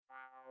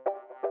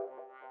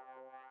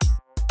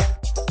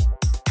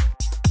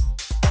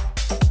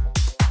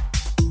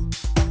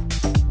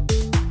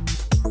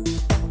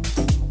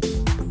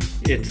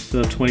It's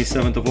the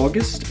 27th of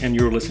August, and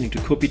you're listening to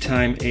Kopi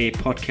Time, a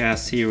podcast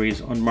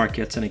series on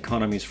markets and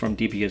economies from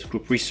DBS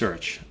Group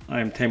Research.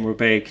 I'm Taimur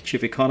Baig,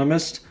 Chief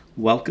Economist.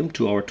 Welcome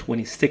to our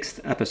 26th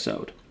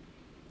episode.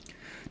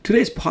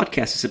 Today's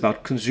podcast is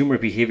about consumer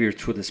behavior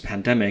through this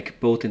pandemic,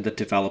 both in the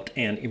developed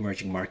and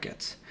emerging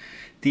markets.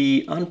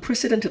 The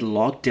unprecedented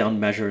lockdown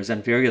measures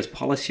and various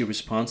policy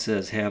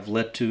responses have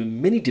led to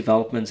many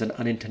developments and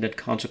unintended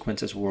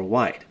consequences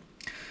worldwide.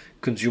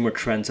 Consumer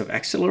trends have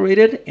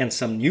accelerated and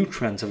some new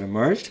trends have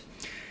emerged.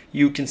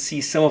 You can see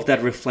some of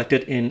that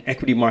reflected in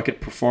equity market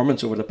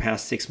performance over the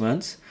past 6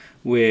 months,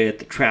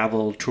 with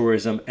travel,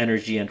 tourism,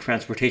 energy, and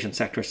transportation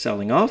sectors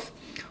selling off,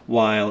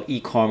 while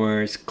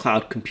e-commerce,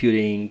 cloud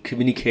computing,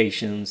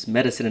 communications,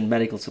 medicine and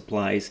medical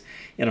supplies,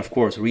 and of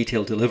course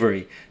retail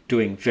delivery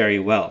doing very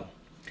well.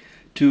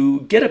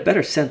 To get a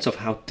better sense of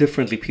how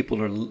differently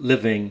people are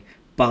living,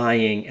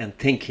 buying, and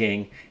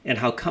thinking, and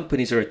how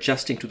companies are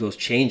adjusting to those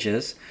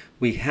changes,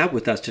 we have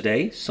with us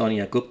today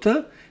Sonia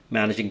Gupta,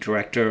 Managing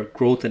Director,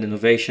 Growth and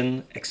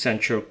Innovation,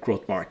 Accenture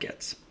Growth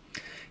Markets.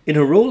 In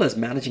her role as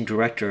Managing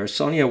Director,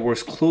 Sonia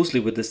works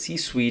closely with the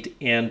C-suite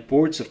and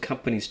boards of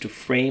companies to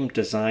frame,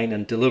 design,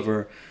 and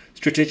deliver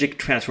strategic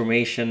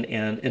transformation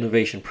and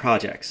innovation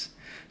projects.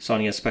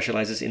 Sonia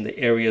specializes in the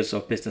areas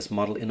of business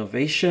model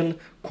innovation,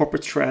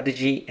 corporate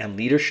strategy, and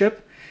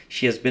leadership.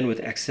 She has been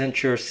with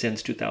Accenture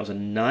since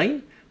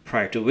 2009,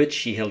 prior to which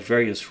she held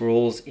various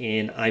roles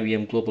in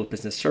IBM Global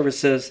Business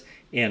Services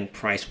and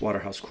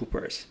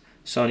PricewaterhouseCoopers.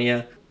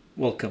 Sonia,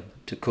 welcome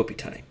to Kopi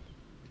Time.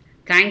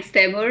 Thanks,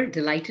 Taimur.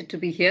 Delighted to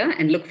be here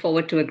and look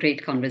forward to a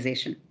great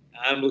conversation.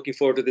 I'm looking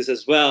forward to this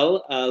as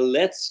well.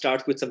 Let's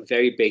start with some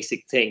very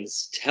basic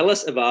things. Tell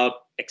us about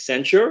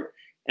Accenture.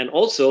 And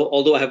also,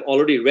 although I have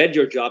already read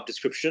your job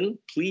description,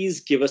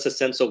 please give us a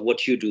sense of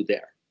what you do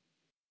there.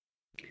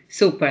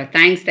 Super.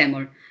 Thanks,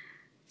 Taimur.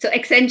 So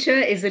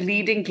Accenture is a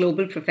leading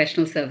global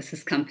professional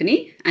services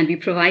company, and we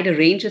provide a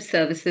range of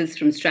services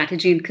from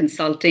strategy and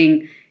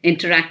consulting,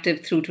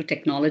 interactive through to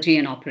technology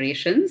and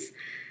operations.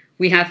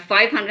 We have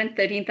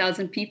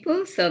 513,000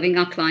 people serving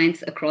our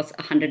clients across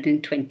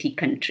 120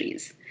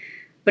 countries.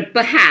 But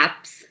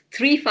perhaps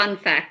 3 fun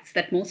facts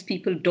that most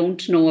people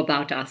don't know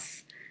about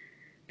us.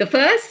 The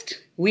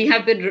first, we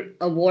have been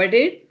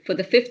awarded for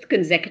the 5th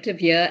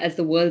consecutive year as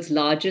the world's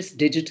largest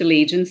digital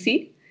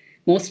agency.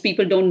 Most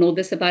people don't know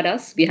this about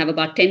us. We have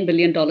about $10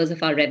 billion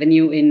of our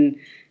revenue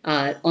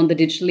on the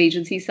digital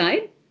agency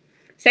side.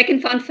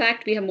 Second fun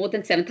fact, we have more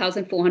than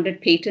 7,400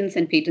 patents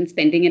and patents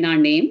pending in our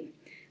name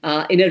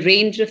in a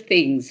range of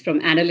things from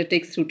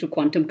analytics through to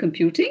quantum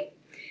computing.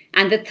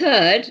 And the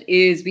third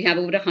is we have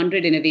over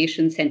 100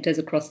 innovation centers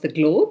across the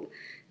globe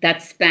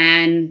that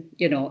span,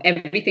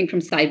 everything from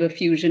cyber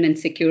fusion and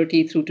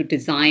security through to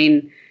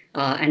design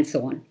and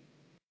so on.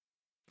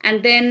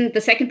 And then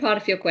the second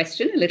part of your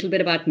question, a little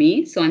bit about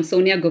me. So I'm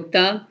Sonia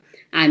Gupta.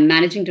 I'm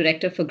Managing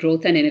Director for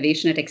Growth and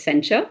Innovation at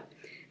Accenture,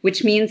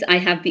 which means I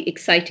have the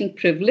exciting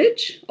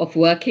privilege of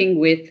working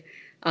with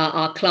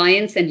our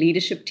clients and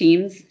leadership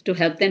teams to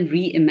help them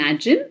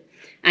reimagine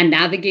and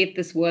navigate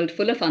this world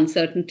full of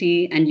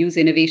uncertainty and use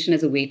innovation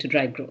as a way to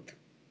drive growth.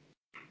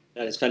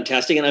 That is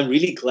fantastic. And I'm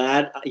really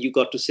glad you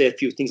got to say a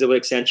few things about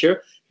Accenture,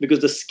 because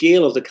the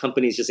scale of the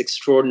company is just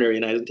extraordinary.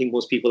 And I don't think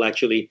most people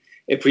actually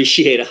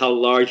appreciate how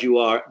large you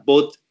are,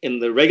 both in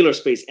the regular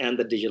space and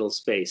the digital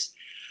space.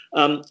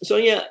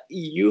 Sonia,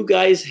 you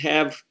guys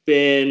have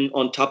been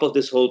on top of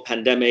this whole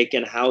pandemic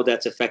and how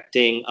that's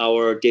affecting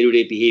our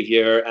day-to-day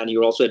behavior. And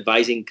you're also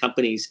advising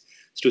companies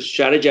to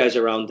strategize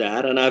around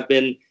that. And I've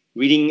been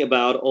reading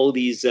about all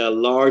these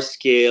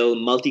large-scale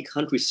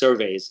multi-country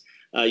surveys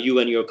you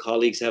and your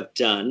colleagues have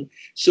done.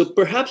 So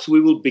perhaps we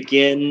will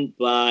begin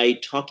by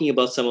talking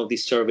about some of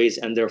these surveys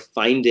and their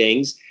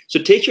findings. So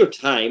take your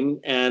time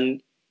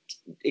and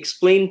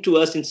explain to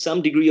us in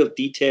some degree of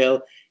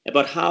detail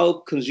about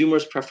how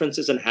consumers'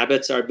 preferences and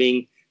habits are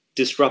being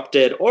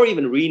disrupted or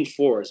even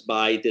reinforced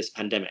by this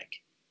pandemic.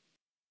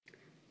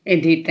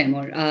 Indeed,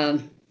 Taimur.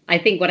 I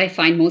think what I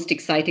find most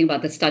exciting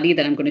about the study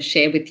that I'm going to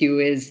share with you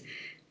is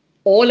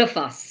all of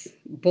us,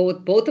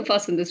 both of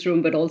us in this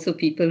room, but also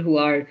people who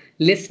are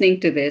listening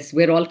to this,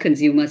 we're all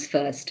consumers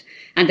first.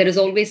 And there is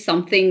always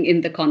something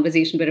in the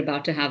conversation we're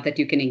about to have that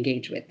you can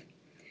engage with.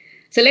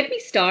 So let me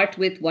start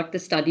with what the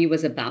study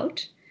was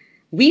about.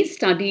 We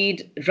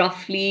studied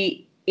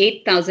roughly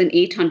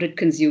 8,800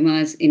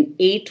 consumers in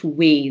 8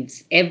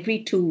 waves every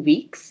 2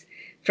 weeks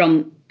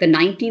from the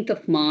 19th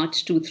of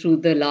March through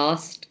the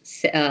last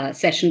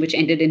session, which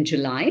ended in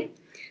July,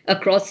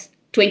 across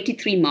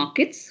 23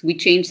 markets. We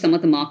changed some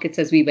of the markets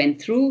as we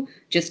went through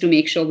just to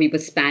make sure we were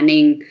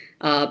spanning,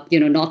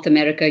 North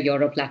America,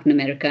 Europe, Latin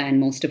America, and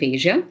most of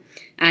Asia.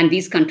 And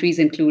these countries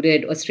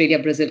included Australia,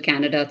 Brazil,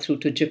 Canada, through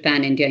to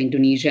Japan, India,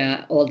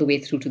 Indonesia, all the way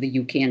through to the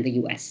UK and the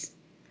US.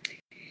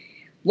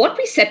 What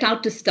we set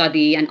out to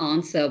study and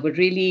answer were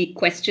really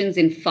questions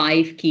in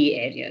 5 key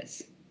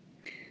areas.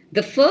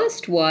 The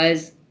first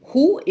was,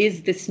 who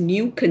is this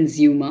new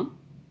consumer?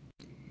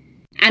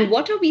 And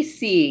what are we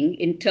seeing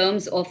in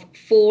terms of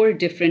 4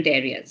 different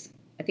areas?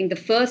 I think the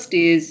first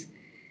is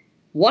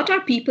What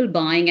are people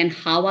buying and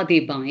how are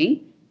they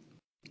buying,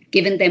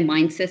 given their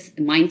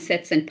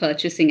mindsets and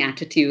purchasing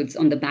attitudes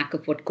on the back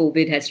of what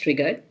COVID has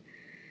triggered?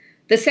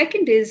 The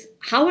second is,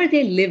 how are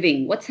they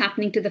living? What's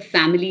happening to the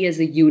family as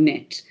a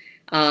unit?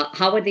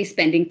 How are they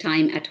spending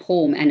time at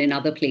home and in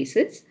other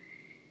places?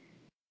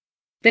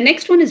 The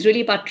next one is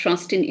really about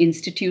trust in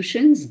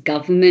institutions,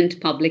 government,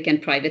 public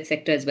and private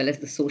sector, as well as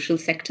the social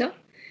sector.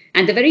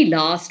 And the very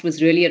last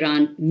was really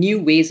around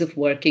new ways of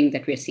working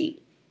that we're seeing.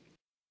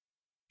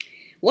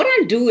 What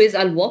I'll do is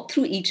I'll walk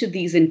through each of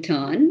these in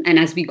turn. And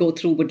as we go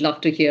through, would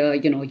love to hear,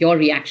 your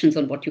reactions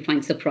on what you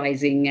find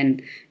surprising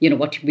and,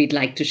 what we'd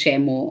like to share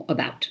more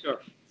about.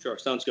 Sure.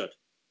 Sounds good.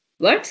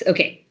 Works?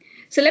 Okay.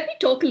 So let me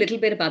talk a little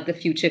bit about the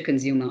future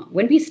consumer.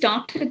 When we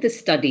started this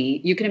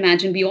study, you can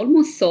imagine we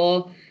almost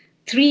saw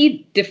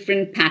three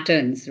different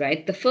patterns,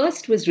 right? The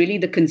first was really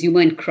the consumer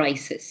in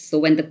crisis. So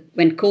when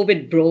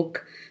COVID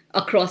broke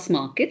across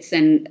markets,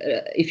 and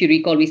if you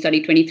recall, we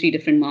studied 23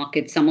 different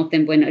markets. Some of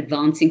them were in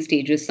advancing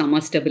stages, some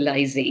are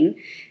stabilizing.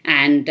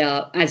 And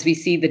as we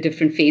see the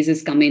different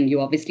phases come in,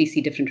 you obviously see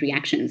different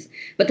reactions.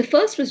 But the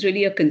first was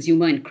really a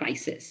consumer in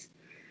crisis.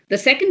 The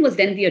second was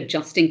then the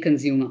adjusting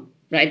consumer,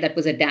 right? That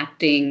was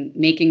adapting,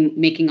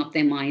 making up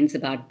their minds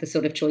about the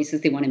sort of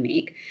choices they want to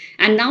make.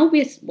 And now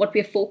what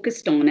we're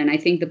focused on, and I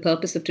think the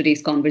purpose of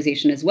today's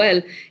conversation as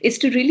well, is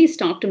to really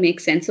start to make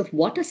sense of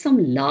what are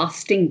some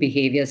lasting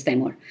behaviors,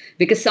 Taimur,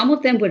 because some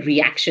of them were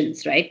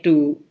reactions, right,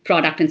 to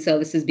product and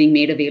services being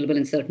made available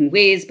in certain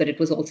ways, but it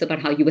was also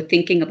about how you were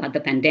thinking about the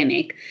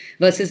pandemic,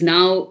 versus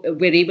now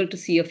we're able to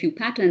see a few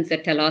patterns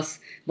that tell us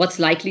what's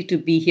likely to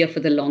be here for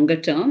the longer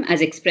term,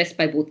 as expressed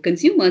by both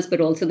consumers,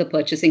 but also the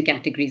purchasing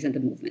categories and the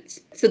movements.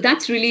 So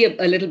that's really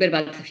a little bit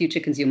about the future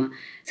consumer.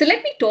 So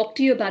let me talk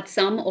to you about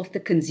some of the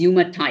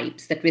consumer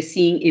types that we're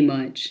seeing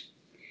emerge.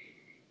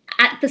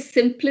 At the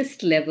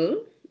simplest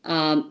level,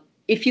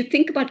 if you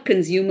think about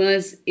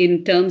consumers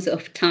in terms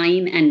of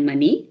time and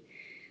money,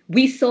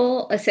 we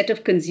saw a set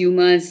of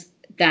consumers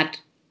that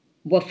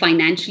were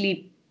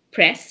financially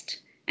pressed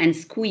and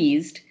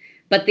squeezed,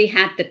 but they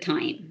had the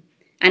time.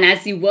 And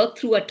as you work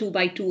through a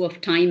 2x2 of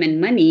time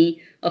and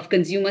money, of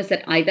consumers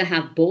that either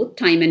have both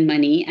time and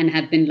money and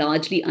have been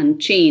largely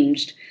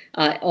unchanged,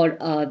 or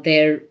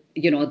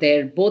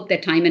both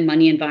their time and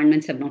money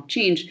environments have not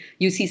changed,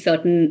 you see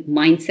certain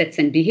mindsets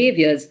and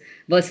behaviors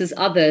versus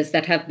others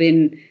that have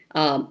been,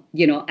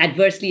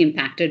 adversely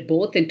impacted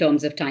both in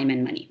terms of time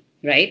and money,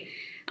 right?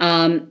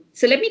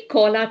 So let me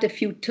call out a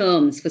few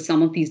terms for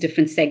some of these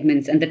different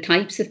segments and the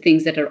types of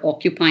things that are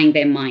occupying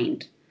their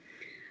mind.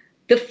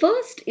 The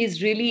first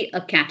is really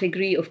a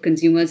category of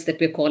consumers that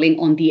we're calling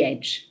on the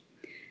edge.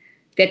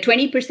 They're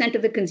 20%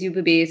 of the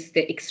consumer base.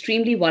 They're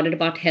extremely worried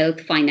about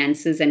health,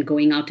 finances, and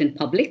going out in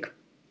public.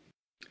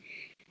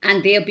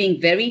 And they are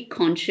being very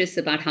conscious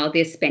about how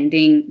they're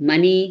spending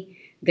money.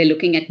 They're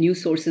looking at new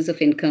sources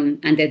of income,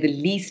 and they're the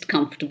least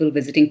comfortable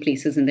visiting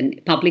places in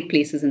the public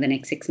places in the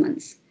next 6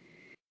 months.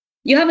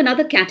 You have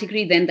another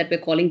category then that we're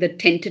calling the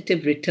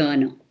tentative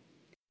returner.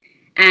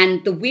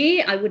 And the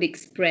way I would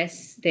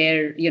express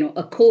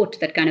a quote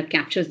that kind of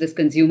captures this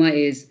consumer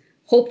is,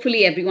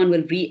 hopefully everyone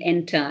will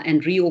re-enter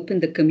and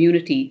reopen the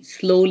community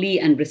slowly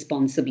and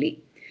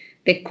responsibly.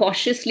 They're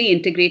cautiously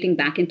integrating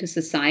back into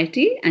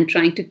society and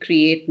trying to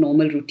create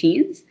normal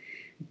routines.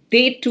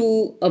 They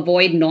too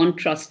avoid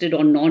non-trusted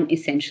or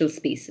non-essential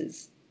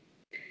spaces.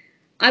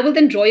 I will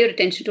then draw your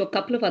attention to a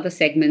couple of other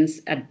segments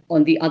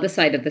on the other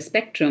side of the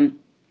spectrum.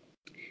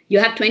 You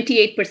have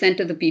 28%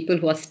 of the people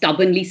who are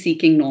stubbornly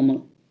seeking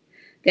normal.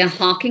 They're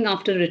harking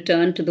after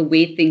return to the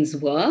way things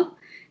were.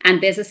 And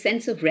there's a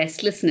sense of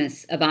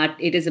restlessness about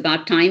it is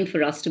about time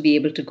for us to be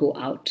able to go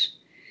out.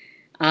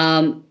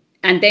 And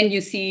then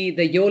you see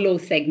the YOLO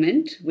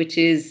segment, which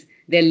is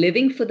they're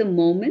living for the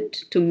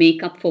moment to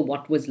make up for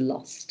what was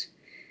lost.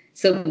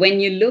 So when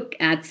you look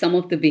at some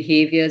of the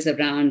behaviors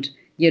around,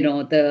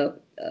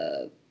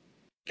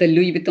 the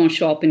Louis Vuitton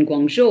shop in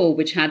Guangzhou,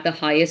 which had the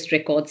highest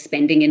record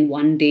spending in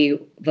one day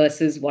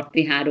versus what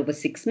they had over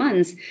 6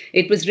 months,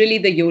 it was really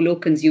the YOLO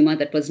consumer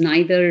that was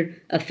neither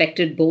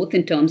affected both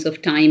in terms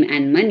of time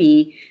and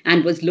money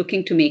and was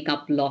looking to make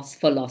up loss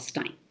for lost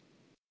time.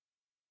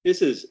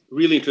 This is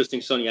really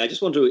interesting, Sonia. I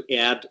just want to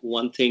add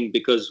one thing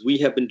because we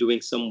have been doing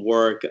some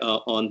work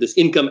on this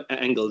income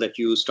angle that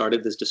you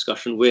started this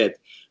discussion with.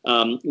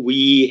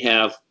 We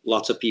have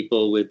lots of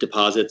people with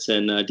deposits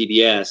in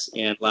DBS,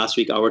 and last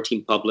week our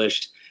team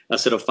published a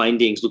set of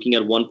findings looking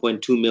at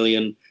 1.2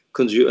 million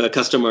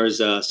customers'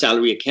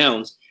 salary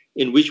accounts,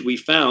 in which we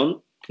found,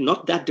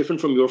 not that different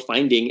from your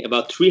finding,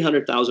 about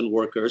 300,000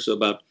 workers, so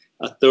about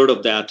a third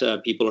of that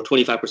people, or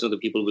 25% of the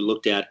people we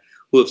looked at,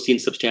 who have seen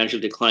substantial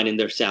decline in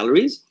their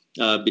salaries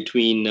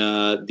between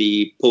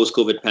the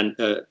post-COVID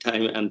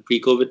time and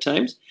pre-COVID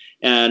times.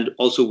 And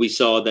also we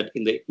saw that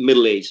in the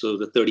middle age, so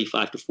the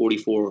 35 to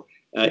 44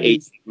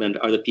 age segment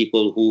are the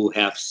people who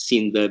have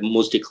seen the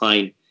most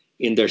decline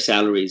in their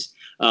salaries.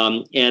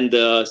 And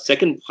the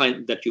second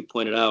point that you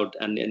pointed out,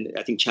 and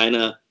I think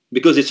China,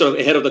 because it's sort of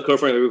ahead of the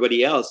curve from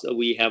everybody else,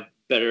 we have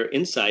better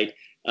insight,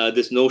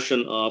 this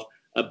notion of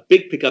a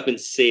big pickup in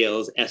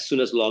sales as soon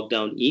as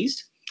lockdown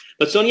eased.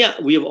 But Sonia,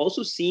 we have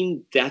also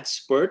seen that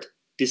spurt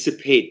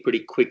dissipate pretty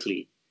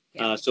quickly.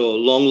 So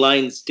long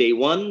lines day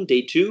 1,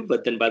 day 2,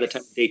 but then by the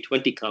time day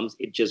 20 comes,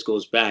 it just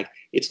goes back.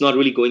 It's not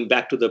really going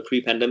back to the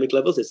pre-pandemic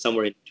levels. It's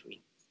somewhere in between.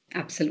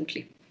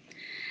 Absolutely.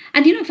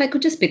 And, if I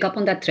could just pick up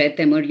on that thread,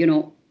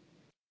 Temur,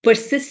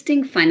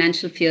 persisting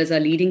financial fears are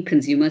leading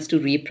consumers to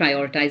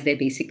reprioritize their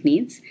basic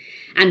needs.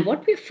 And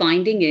what we're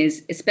finding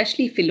is,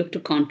 especially if we look to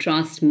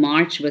contrast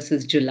March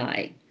versus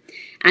July,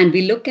 and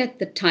we look at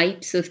the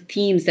types of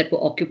themes that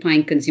were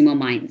occupying consumer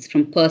minds,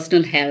 from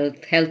personal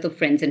health, health of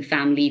friends and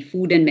family,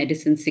 food and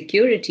medicine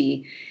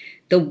security,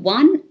 the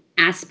one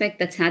aspect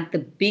that's had the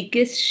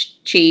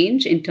biggest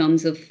change in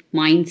terms of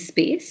mind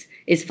space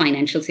is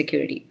financial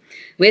security.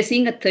 We're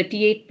seeing a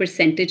 38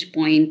 percentage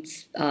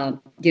points,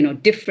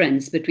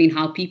 difference between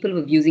how people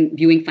were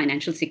viewing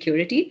financial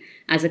security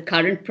as a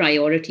current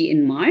priority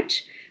in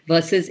March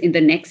versus in the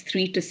next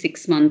 3 to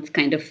 6 month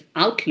kind of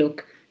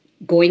outlook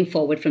going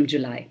forward from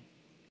July.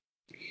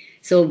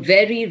 So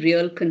very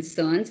real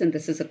concerns, and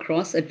this is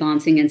across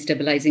advancing and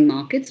stabilizing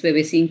markets, where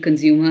we're seeing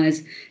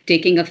consumers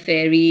taking a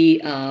very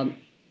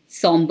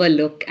somber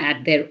look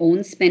at their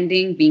own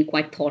spending, being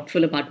quite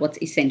thoughtful about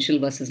what's essential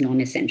versus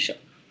non-essential.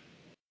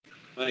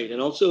 Right. And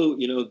also,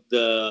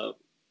 the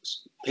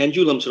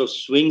pendulum sort of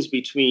swings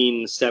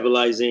between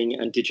stabilizing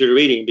and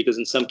deteriorating, because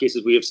in some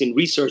cases we have seen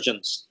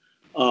resurgence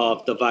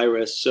of the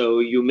virus. So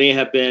you may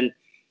have been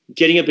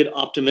getting a bit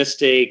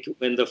optimistic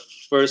when the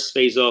first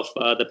phase of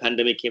the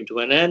pandemic came to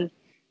an end.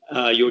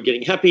 You were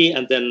getting happy,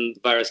 and then the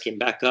virus came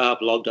back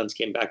up, lockdowns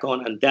came back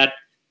on, and that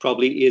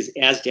probably is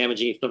as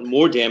damaging, if not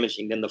more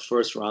damaging, than the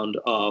first round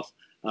of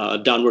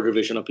downward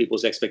revision of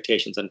people's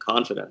expectations and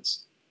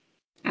confidence.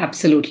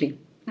 Absolutely.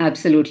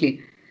 Absolutely.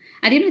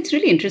 And it's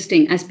really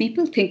interesting as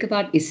people think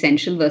about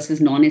essential versus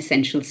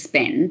non-essential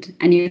spend,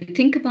 and you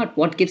think about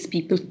what gives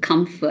people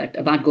comfort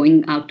about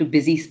going out to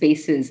busy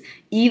spaces,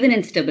 even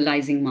in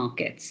stabilizing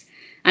markets.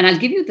 And I'll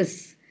give you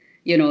this,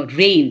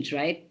 range,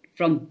 right?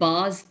 From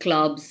bars,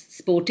 clubs,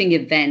 sporting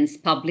events,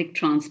 public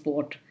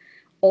transport,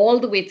 all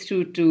the way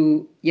through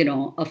to,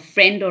 a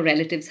friend or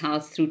relative's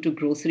house, through to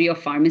grocery or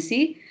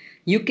pharmacy.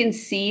 You can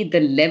see the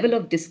level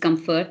of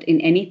discomfort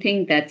in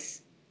anything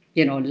that's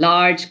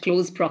large,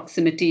 close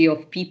proximity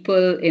of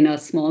people in a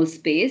small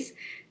space.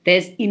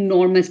 There's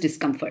enormous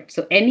discomfort.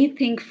 So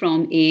anything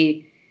from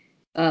a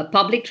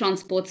public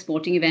transport,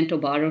 sporting event or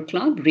bar or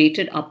club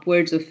rated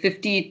upwards of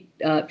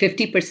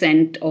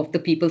 50% of the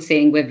people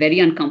saying we're very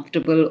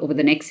uncomfortable over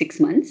the next 6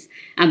 months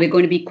and we're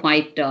going to be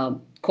quite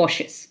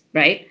cautious,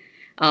 right?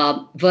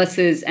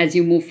 Versus as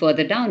you move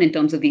further down in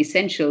terms of the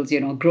essentials,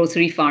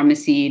 grocery,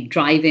 pharmacy,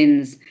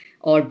 drive-ins,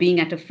 or being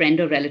at a friend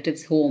or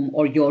relative's home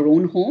or your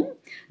own home,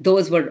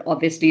 those were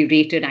obviously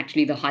rated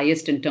actually the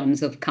highest in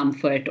terms of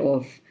comfort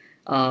of,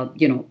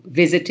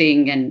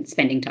 visiting and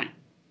spending time.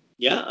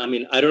 Yeah, I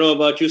mean, I don't know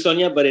about you,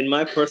 Sonia, but in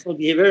my personal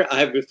behavior, I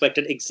have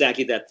reflected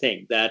exactly that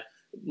thing, that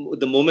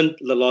the moment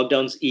the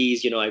lockdowns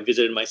eased, I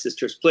visited my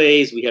sister's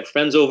place, we had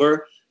friends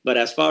over, but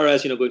as far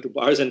as, going to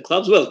bars and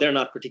clubs, well, they're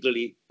not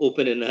particularly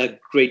open in a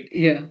great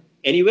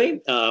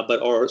anyway,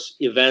 or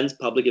events,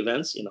 public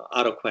events,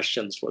 out of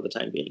questions for the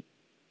time being.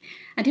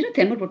 And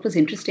Temur, what was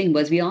interesting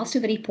was we asked a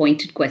very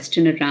pointed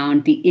question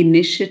around the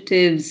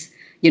initiatives,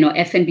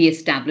 F&B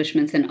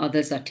establishments and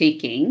others are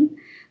taking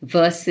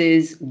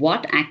versus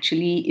what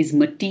actually is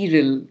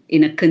material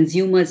in a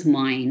consumer's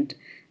mind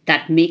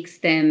that makes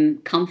them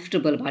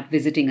comfortable about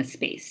visiting a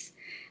space.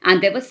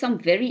 And there were some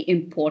very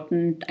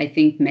important, I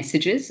think,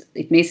 messages.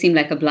 It may seem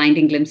like a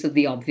blinding glimpse of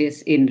the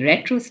obvious in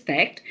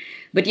retrospect,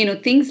 but,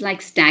 things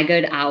like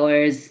staggered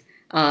hours,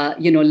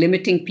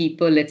 limiting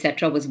people,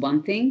 etc., was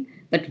one thing.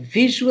 But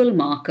visual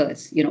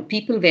markers,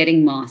 people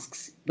wearing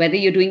masks, whether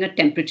you're doing a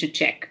temperature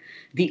check,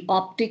 the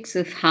optics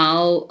of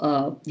how,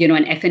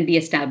 an F&B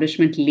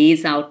establishment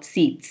lays out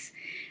seats,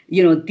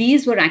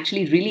 these were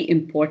actually really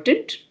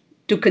important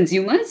to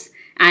consumers.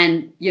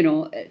 And,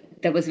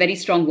 there was very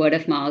strong word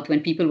of mouth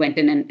when people went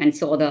in and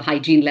saw the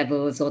hygiene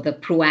levels or the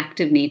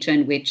proactive nature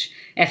in which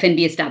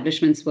F&B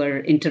establishments were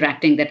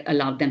interacting that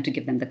allowed them to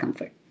give them the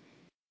comfort.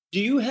 Do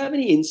you have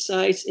any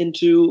insights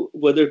into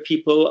whether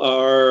people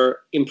are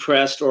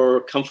impressed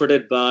or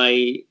comforted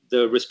by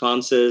the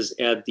responses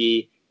at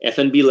the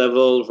F&B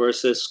level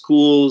versus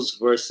schools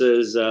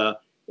versus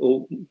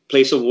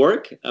place of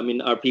work? I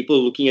mean, are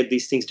people looking at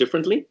these things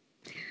differently?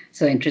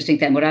 So interesting,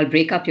 Temur. I'll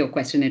break up your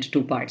question into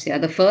 2 parts. Yeah,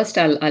 the first,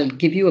 I'll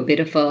give you a bit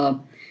of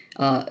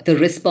the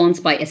response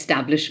by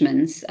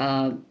establishments,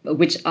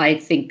 which I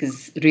think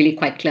is really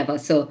quite clever.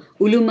 So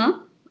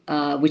Uluma,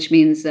 which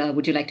means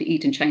would you like to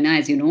eat in China?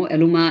 As you know,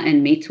 Uluma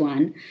and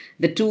Meituan,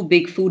 the 2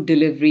 big food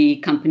delivery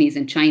companies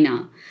in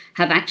China,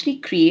 have actually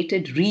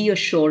created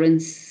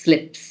reassurance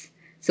slips.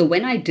 So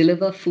when I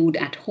deliver food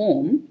at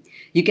home,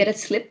 you get a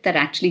slip that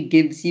actually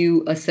gives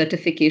you a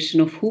certification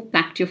of who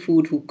packed your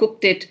food, who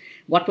cooked it,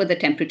 what were the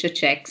temperature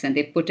checks, and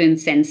they put in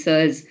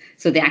sensors.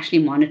 So they're actually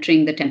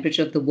monitoring the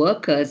temperature of the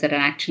workers that are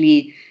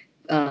actually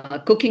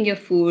cooking your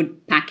food,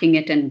 packing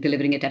it, and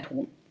delivering it at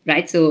home.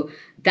 Right. So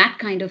that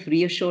kind of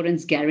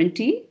reassurance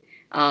guarantee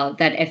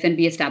that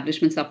F&B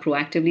establishments are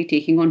proactively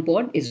taking on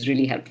board is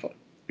really helpful,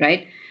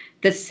 right?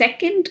 The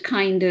second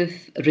kind of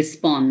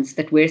response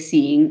that we're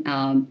seeing,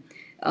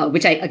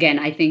 which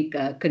I think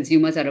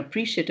consumers are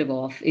appreciative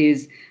of,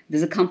 is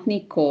there's a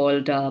company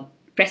called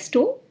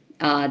Presto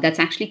that's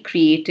actually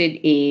created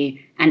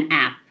an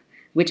app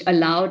which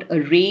allowed a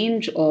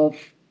range of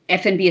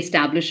F&B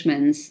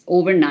establishments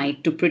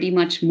overnight to pretty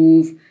much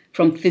move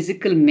from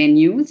physical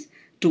menus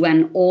to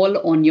an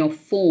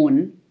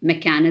all-on-your-phone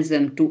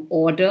mechanism to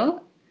order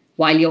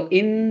while you're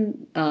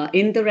in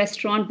the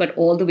restaurant, but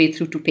all the way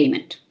through to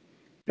payment,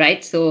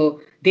 right? So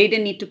they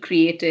didn't need to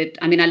create it.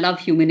 I mean, I love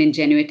human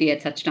ingenuity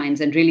at such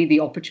times and really the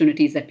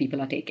opportunities that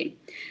people are taking.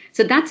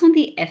 So that's on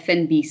the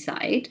F&B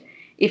side.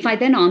 If I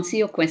then answer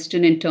your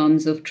question in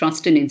terms of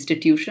trust in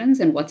institutions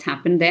and what's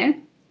happened there,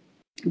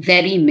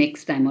 very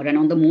mixed, Taimur. And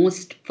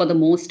for the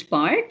most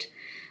part,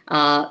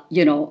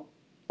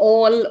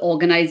 all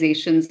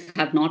organizations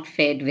have not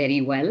fared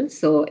very well.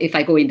 So if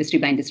I go industry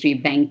by industry,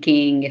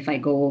 banking, if I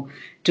go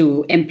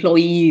to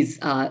employees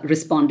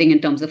responding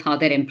in terms of how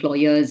their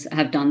employers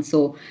have done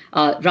so,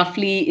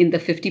 roughly in the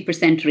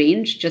 50%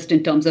 range, just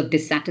in terms of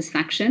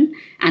dissatisfaction,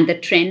 and the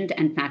trend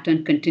and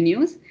pattern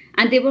continues.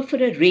 And they were for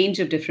a range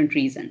of different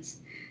reasons.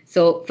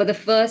 So for the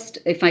first,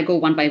 if I go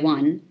one by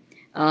one,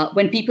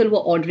 when people were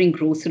ordering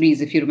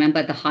groceries, if you remember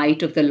at the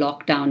height of the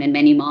lockdown in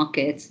many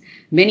markets,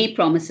 many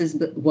promises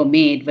were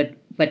made, but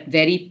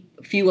very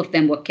few of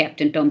them were kept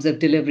in terms of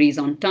deliveries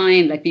on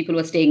time. Like people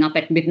were staying up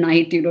at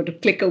midnight, to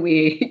click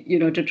away,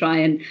 to try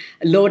and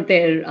load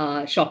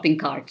their shopping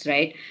carts,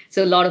 right?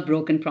 So a lot of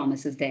broken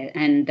promises there,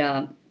 and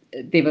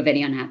they were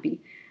very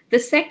unhappy. The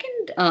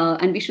second,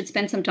 and we should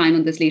spend some time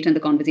on this later in the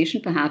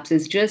conversation perhaps,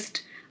 is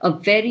just a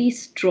very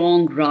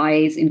strong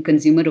rise in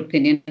consumer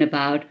opinion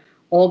about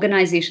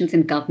organizations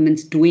and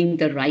governments doing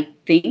the right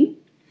thing.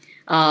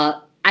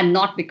 And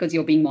not because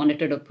you're being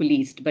monitored or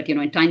policed, but,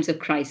 in times of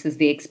crisis,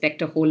 they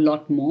expect a whole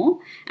lot more.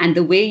 And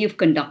the way you've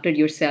conducted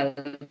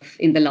yourself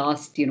in the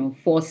last,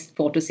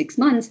 4 to 6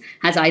 months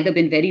has either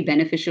been very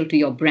beneficial to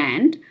your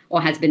brand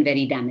or has been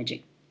very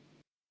damaging,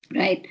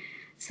 right?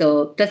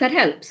 So does that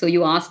help? So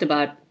you asked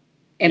about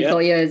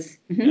employers,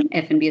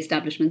 F&B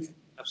establishments.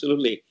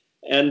 Absolutely.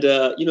 And,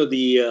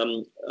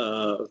 the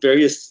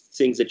various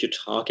things that you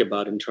talk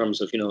about in terms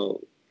of,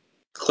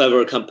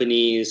 clever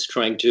companies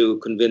trying to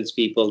convince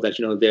people that,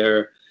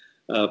 their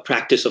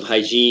practice of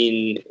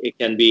hygiene, it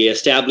can be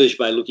established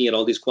by looking at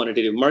all these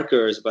quantitative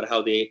markers about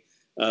how they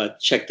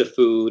check the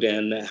food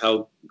and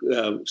how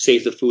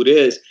safe the food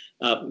is.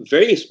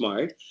 Very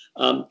smart.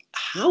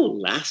 How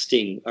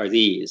lasting are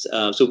these?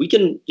 So we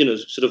can,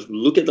 sort of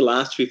look at the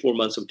last 3-4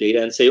 months of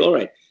data and say, all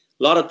right,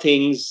 a lot of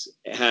things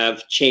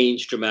have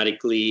changed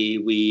dramatically.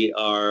 We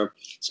are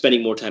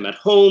spending more time at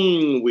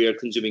home. We are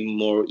consuming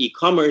more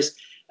e-commerce.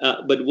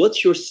 But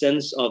what's your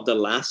sense of the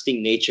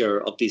lasting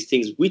nature of these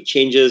things? Which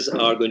changes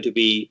are going to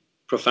be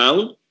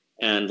profound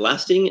and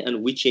lasting,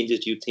 and which changes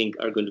do you think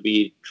are going to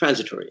be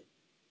transitory?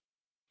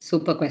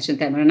 Super question,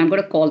 Taimur. And I'm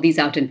going to call these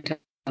out in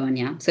turn,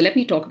 yeah? So let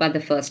me talk about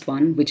the first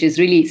one, which is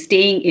really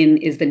staying in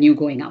is the new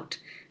going out,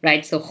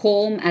 right? So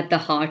home at the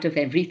heart of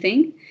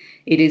everything.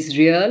 It is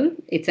real.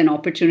 It's an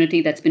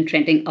opportunity that's been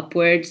trending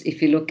upwards.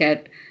 If you look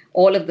at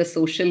all of the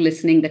social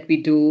listening that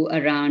we do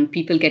around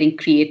people getting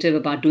creative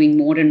about doing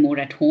more and more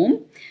at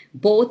home,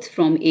 both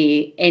from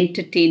a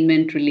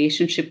entertainment,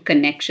 relationship,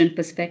 connection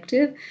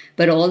perspective,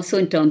 but also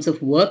in terms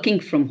of working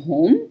from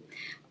home,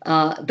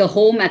 the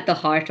home at the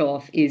heart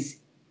of is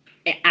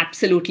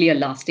absolutely a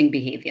lasting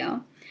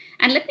behavior.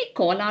 And let me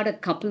call out a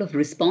couple of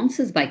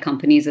responses by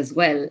companies as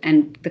well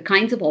and the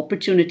kinds of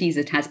opportunities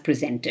it has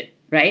presented,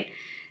 right?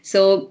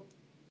 So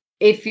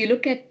if you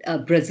look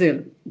at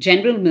Brazil,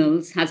 General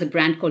Mills has a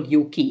brand called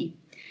Yoki,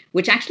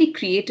 which actually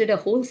created a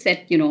whole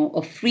set,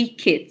 of free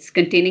kits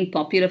containing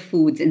popular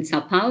foods in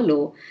Sao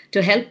Paulo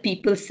to help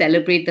people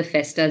celebrate the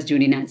Festas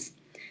Juninas,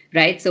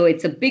 right? So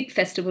it's a big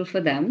festival for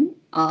them.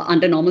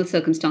 Under normal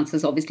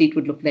circumstances, obviously, it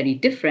would look very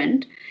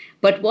different.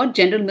 But what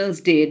General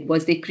Mills did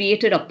was they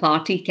created a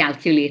party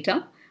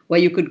calculator where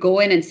you could go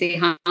in and say,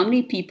 how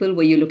many people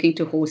were you looking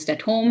to host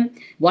at home?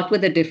 What were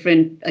the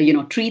different,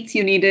 treats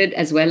you needed,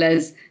 as well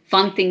as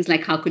fun things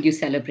like how could you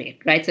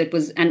celebrate, right? So it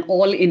was an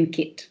all-in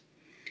kit.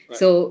 Right.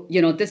 So,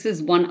 this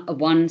is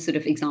one sort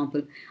of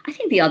example. I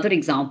think the other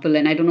example,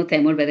 and I don't know,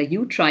 Taimur, whether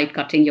you tried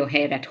cutting your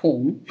hair at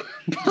home,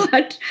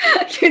 but,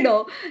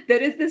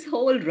 there is this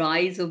whole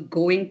rise of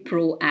going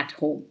pro at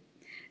home.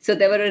 So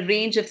there were a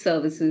range of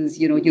services,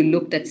 you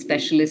looked at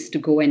specialists to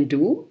go and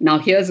do. Now,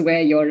 here's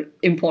where your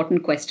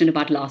important question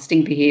about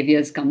lasting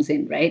behaviors comes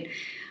in, right?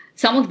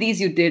 Some of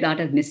these you did out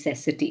of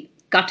necessity.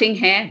 Cutting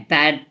hair,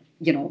 bad,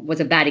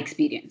 was a bad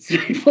experience,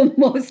 right, for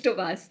most of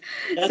us.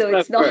 That's so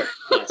it's not.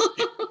 Yes.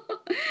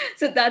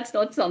 So that's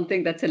not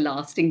something that's a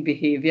lasting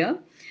behavior.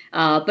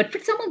 But for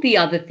some of the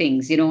other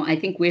things, I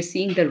think we're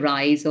seeing the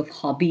rise of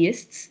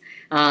hobbyists,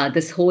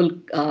 this whole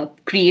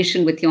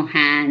creation with your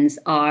hands,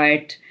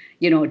 art,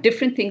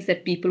 different things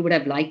that people would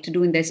have liked to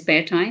do in their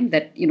spare time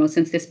that,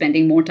 since they're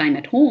spending more time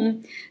at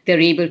home, they're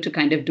able to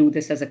kind of do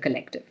this as a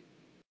collective.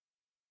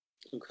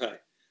 Okay.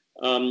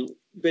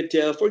 But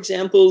for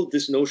example,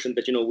 this notion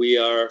that, we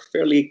are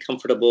fairly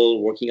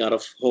comfortable working out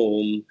of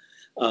home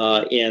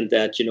and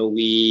that,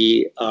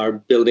 we are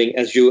building,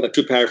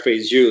 to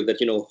paraphrase you,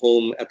 that,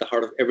 home at the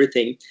heart of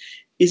everything.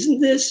 Isn't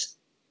this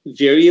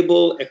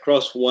variable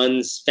across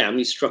one's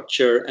family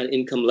structure and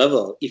income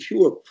level? If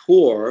you are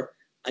poor,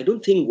 I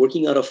don't think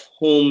working out of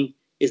home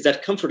is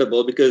that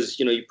comfortable because,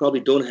 you probably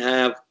don't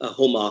have a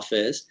home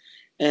office.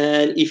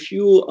 And if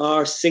you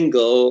are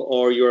single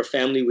or you're a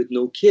family with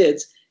no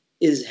kids,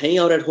 is hanging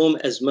out at home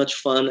as much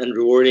fun and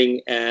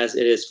rewarding as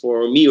it is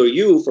for me or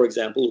you, for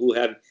example, who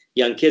have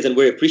young kids, and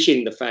we're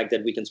appreciating the fact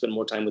that we can spend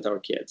more time with our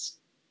kids?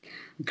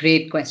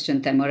 Great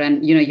question, Taimur.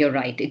 And, you're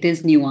right. It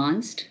is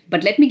nuanced.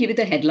 But let me give you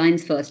the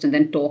headlines first and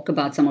then talk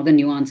about some of the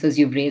nuances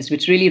you've raised,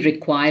 which really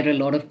require a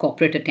lot of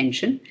corporate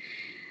attention.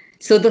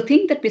 So the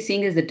thing that we're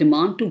seeing is the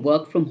demand to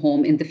work from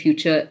home in the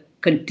future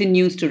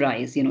continues to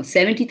rise.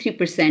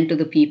 73% of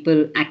the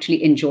people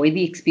actually enjoy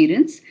the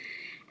experience.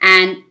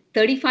 And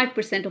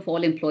 35% of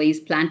all employees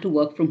plan to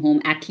work from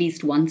home at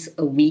least once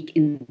a week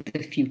in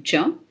the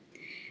future,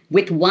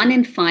 with 1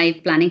 in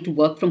 5 planning to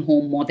work from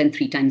home more than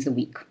 3 times a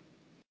week.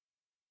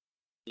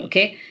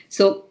 Okay,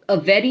 so a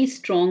very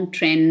strong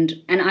trend,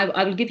 and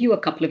I will give you a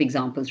couple of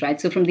examples,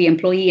 right? So from the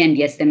employee end,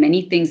 yes, there are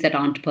many things that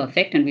aren't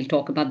perfect, and we'll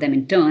talk about them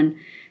in turn.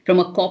 From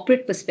a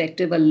corporate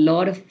perspective, a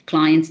lot of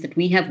clients that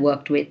we have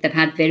worked with that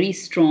had very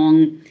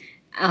strong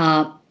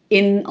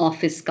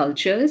in-office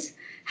cultures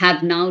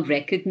have now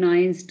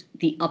recognized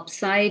the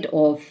upside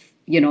of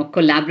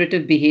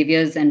collaborative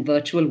behaviors and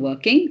virtual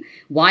working,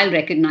 while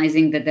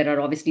recognizing that there are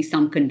obviously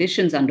some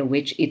conditions under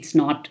which it's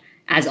not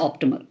as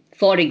optimal.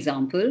 For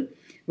example,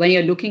 when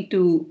you're looking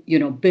to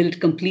build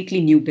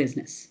completely new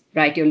business,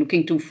 right? You're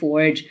looking to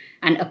forge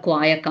and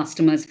acquire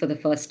customers for the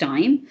first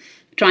time.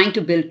 Trying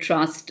to build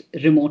trust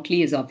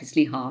remotely is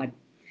obviously hard.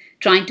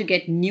 Trying to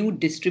get new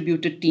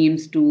distributed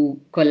teams to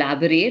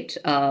collaborate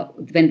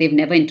when they've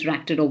never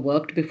interacted or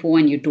worked before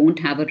and you don't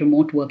have a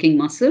remote working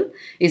muscle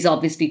is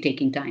obviously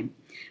taking time.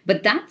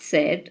 But that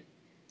said,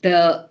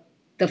 the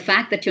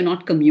fact that you're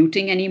not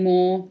commuting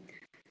anymore,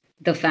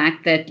 the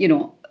fact that,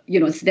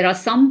 there are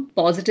some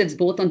positives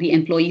both on the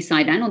employee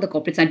side and on the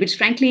corporate side, which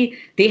frankly,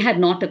 they had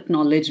not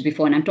acknowledged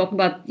before. And I'm talking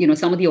about,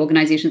 some of the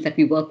organizations that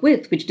we work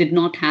with, which did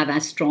not have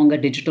as strong a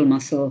digital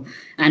muscle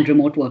and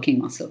remote working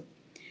muscle.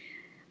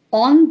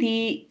 On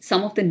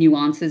some of the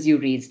nuances you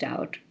raised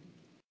out,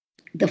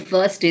 the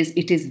first is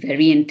it is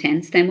very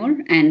intense,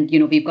 Taimur. And,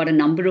 we've got a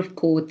number of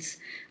quotes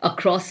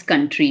across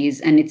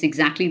countries. And it's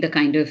exactly the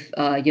kind of,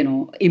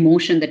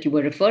 emotion that you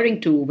were referring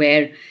to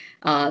where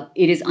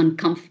it is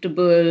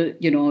uncomfortable,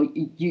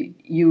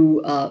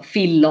 you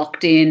feel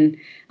locked in,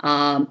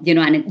 and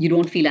you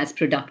don't feel as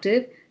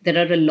productive. There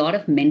are a lot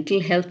of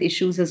mental health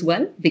issues as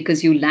well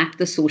because you lack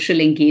the social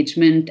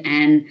engagement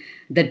and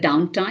the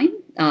downtime.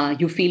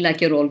 You feel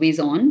like you're always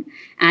on.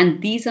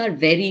 And these are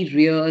very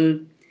real,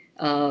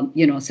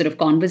 sort of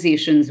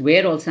conversations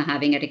we're also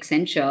having at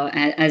Accenture,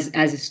 as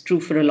is true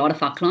for a lot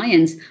of our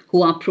clients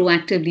who are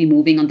proactively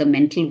moving on the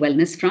mental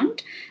wellness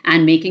front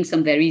and making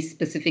some very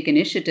specific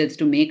initiatives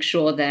to make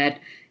sure that,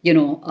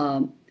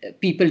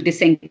 people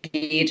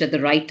disengage at the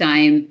right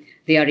time.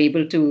 They are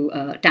able to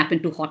tap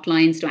into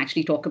hotlines to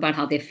actually talk about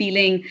how they're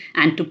feeling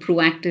and to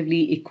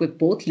proactively equip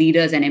both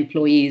leaders and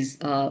employees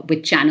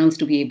with channels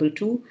to be able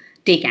to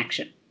take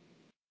action.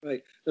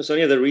 Right. So,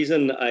 Sonia, the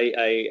reason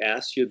I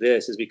asked you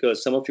this is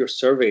because some of your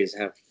surveys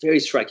have very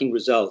striking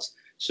results.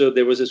 So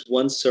there was this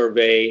one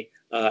survey,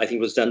 I think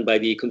it was done by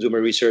the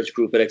Consumer Research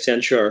Group at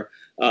Accenture,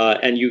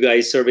 and you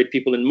guys surveyed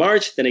people in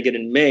March, then again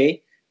in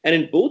May. And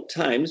in both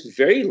times,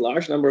 very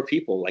large number of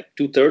people, like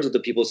 2/3 of the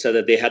people said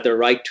that they had the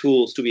right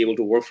tools to be able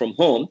to work from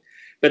home.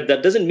 But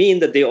that doesn't mean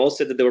that they all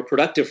said that they were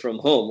productive from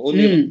home.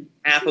 Only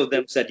half of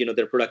them said,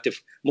 they're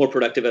more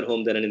productive at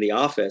home than in the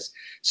office.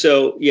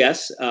 So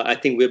yes, I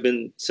think we've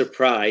been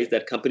surprised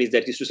that companies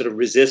that used to sort of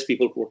resist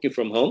people working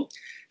from home,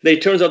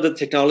 it turns out that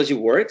technology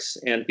works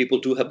and people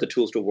do have the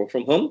tools to work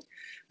from home.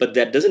 But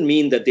that doesn't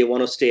mean that they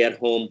want to stay at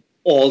home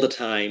all the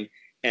time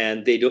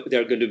and they're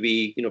going to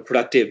be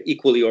productive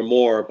equally or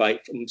more by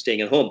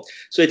staying at home.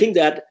 So I think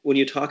that when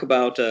you talked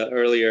about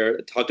earlier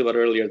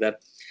that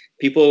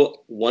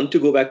people want to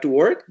go back to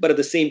work, but at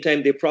the same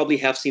time, they probably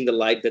have seen the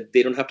light that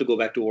they don't have to go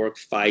back to work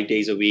 5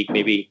 days a week.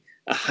 Maybe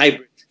a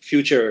hybrid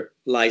future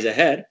lies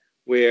ahead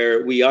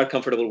where we are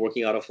comfortable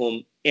working out of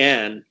home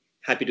and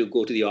happy to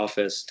go to the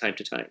office time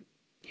to time.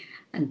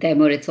 And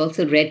Taimur, it's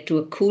also led to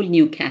a cool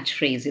new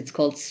catchphrase. It's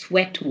called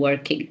sweat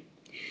working.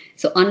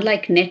 So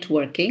unlike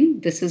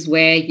networking, this is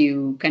where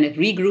you kind of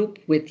regroup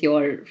with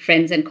your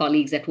friends and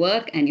colleagues at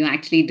work and you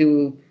actually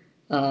do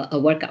a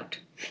workout.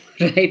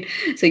 Right?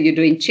 So you're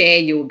doing chair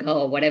yoga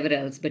or whatever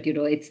else, but,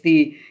 it's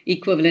the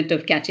equivalent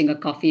of catching a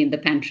coffee in the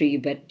pantry,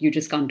 but you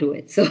just can't do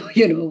it. So,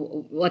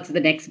 what's the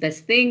next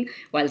best thing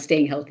while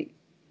staying healthy?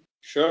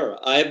 Sure.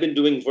 I've been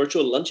doing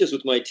virtual lunches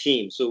with my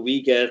team. So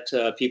we get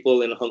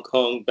people in Hong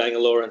Kong,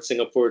 Bangalore, and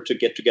Singapore to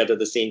get together at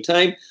the same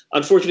time.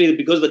 Unfortunately,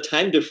 because of the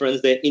time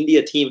difference, the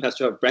India team has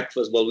to have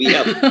breakfast while we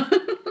have.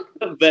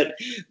 but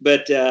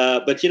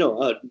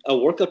a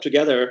workout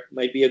together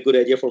might be a good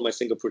idea for my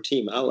Singapore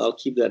team. I'll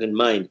keep that in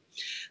mind.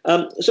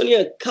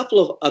 Sonia, a couple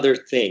of other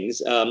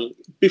things.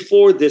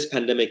 Before this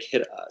pandemic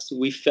hit us,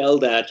 we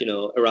felt that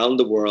around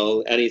the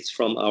world, and it's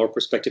from our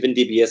perspective in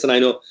DBS, and I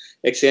know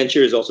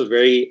Accenture is also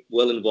very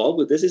well involved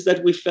with this, is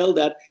that we felt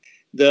that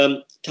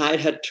the tide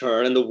had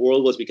turned and the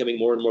world was becoming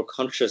more and more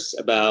conscious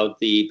about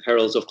the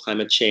perils of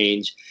climate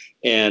change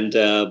and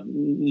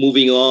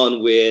moving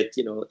on with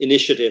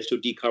initiatives to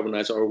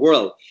decarbonize our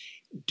world.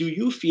 Do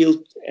you feel,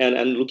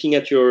 and looking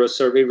at your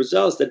survey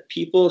results, that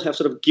people have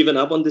sort of given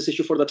up on this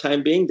issue for the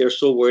time being? They're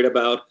so worried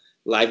about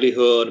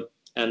livelihood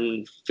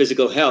and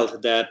physical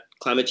health that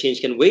climate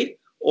change can wait?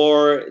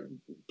 Or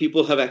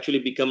people have actually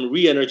become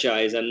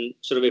re-energized and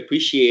sort of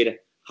appreciate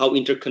how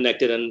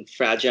interconnected and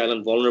fragile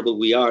and vulnerable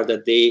we are,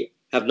 that they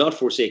have not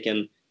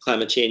forsaken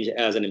climate change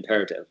as an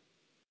imperative?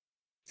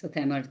 So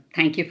Taimur,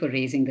 thank you for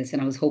raising this.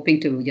 And I was hoping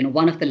to,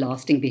 one of the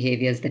lasting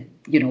behaviors that,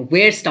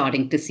 we're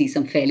starting to see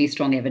some fairly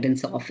strong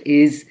evidence of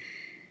is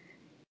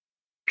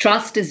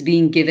trust is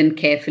being given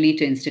carefully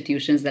to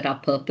institutions that are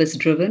purpose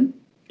driven.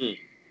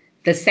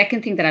 The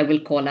second thing that I will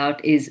call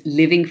out is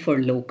living for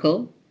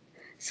local.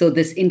 So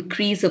this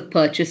increase of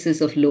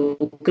purchases of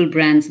local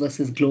brands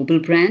versus global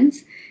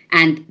brands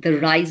and the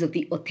rise of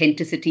the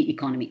authenticity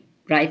economy,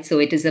 right? So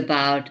it is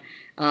about,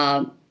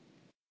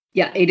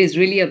 it is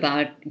really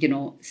about,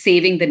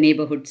 saving the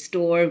neighborhood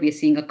store. We're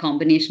seeing a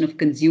combination of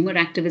consumer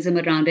activism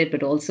around it,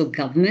 but also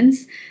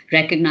governments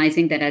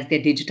recognizing that as they're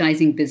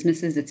digitizing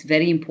businesses, it's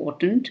very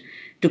important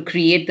to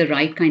create the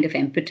right kind of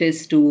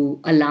impetus to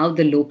allow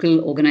the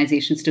local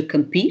organizations to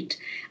compete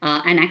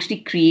and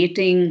actually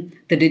creating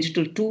the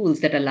digital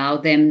tools that allow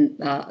them.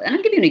 And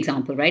I'll give you an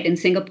example, right? In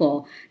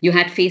Singapore, you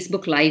had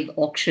Facebook Live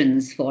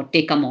auctions for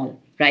Tekka Mall,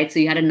 right? So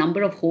you had a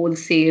number of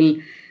wholesale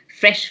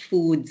fresh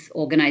foods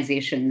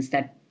organizations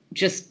that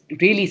just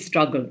really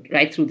struggled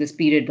right through this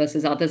period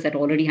versus others that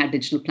already had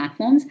digital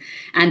platforms.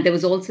 And there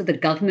was also the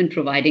government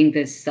providing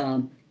this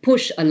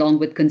push along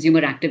with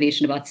consumer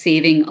activation about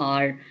saving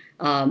our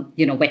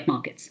wet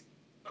markets.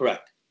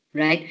 Correct.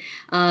 Right.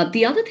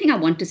 The other thing I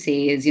want to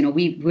say is,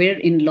 we're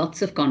in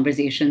lots of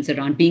conversations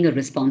around being a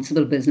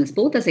responsible business,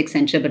 both as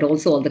Accenture, but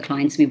also all the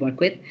clients we work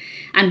with.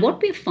 And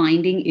what we're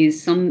finding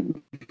is some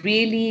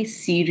really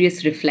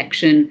serious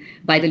reflection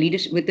by the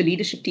leadership, with the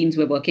leadership teams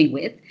we're working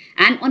with,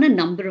 and on a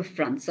number of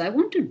fronts. So I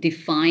want to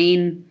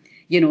define,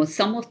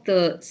 some of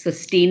the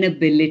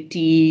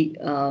sustainability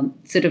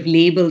sort of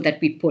label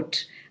that we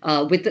put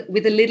with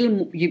a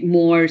little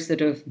more sort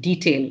of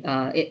detail,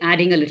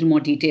 adding a little more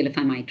detail, if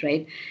I might,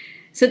 right?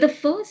 So the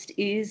first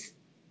is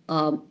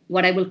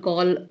what I will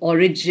call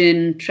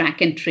origin,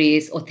 track and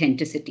trace,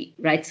 authenticity,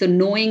 right? So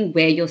knowing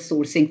where you're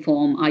sourcing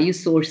from, are you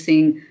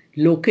sourcing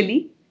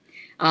locally?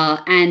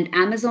 And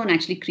Amazon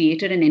actually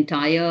created an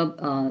entire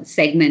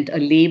segment, a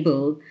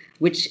label,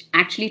 which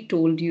actually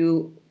told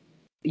you,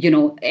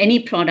 any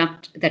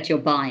product that you're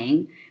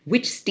buying,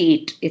 which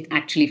state it's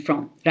actually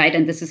from, right?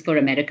 And this is for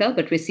America,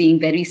 but we're seeing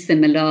very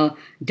similar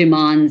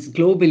demands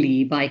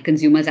globally by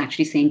consumers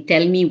actually saying,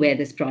 tell me where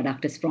this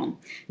product is from,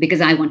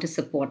 because I want to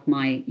support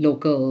my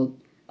local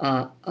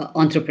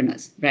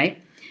entrepreneurs,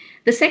 right?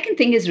 The second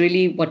thing is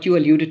really what you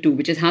alluded to,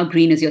 which is how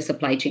green is your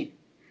supply chain,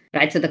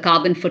 right? So the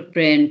carbon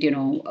footprint,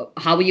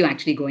 how are you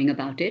actually going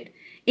about it?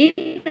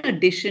 In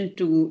addition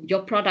to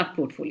your product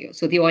portfolio,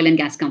 so the oil and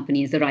gas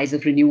companies, the rise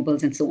of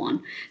renewables and so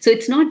on. So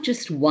it's not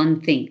just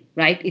one thing,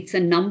 right? It's a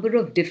number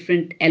of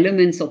different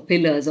elements or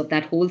pillars of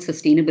that whole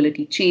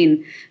sustainability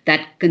chain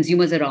that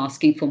consumers are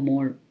asking for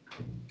more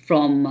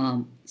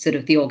from sort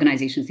of the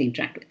organizations they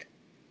interact with.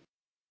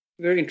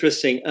 Very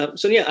interesting.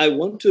 Sonia, I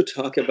want to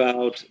talk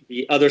about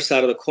the other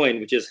side of the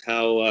coin, which is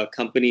how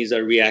companies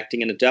are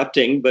reacting and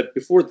adapting. But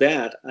before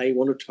that, I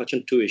want to touch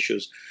on two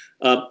issues.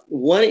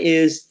 One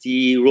is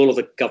the role of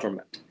the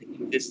government.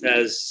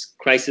 This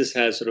crisis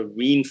has sort of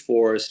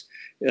reinforced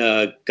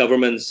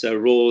government's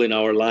role in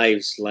our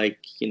lives like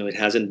it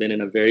hasn't been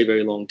in a very,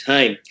 very long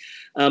time.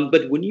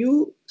 But when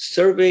you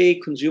survey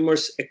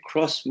consumers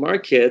across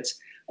markets,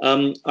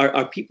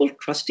 are people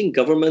trusting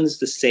governments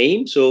the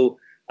same? So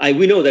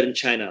we know that in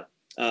China,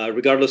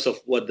 regardless of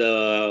what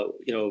the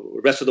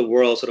rest of the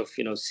world sort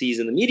of sees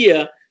in the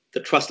media, the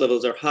trust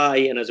levels are high,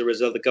 and as a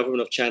result, the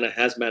government of China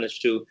has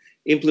managed to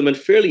implement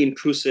fairly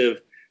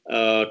intrusive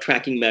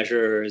tracking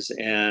measures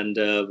and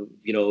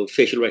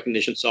facial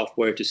recognition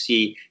software to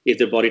see if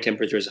their body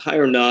temperature is high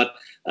or not.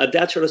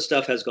 That sort of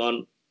stuff has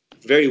gone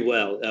very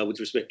well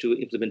with respect to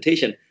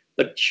implementation,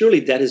 but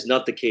surely that is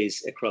not the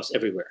case across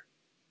everywhere.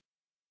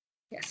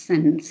 Yes,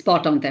 and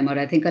spot on, Taimur.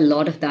 I think a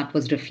lot of that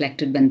was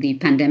reflected when the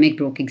pandemic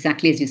broke,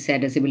 exactly as you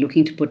said, as they were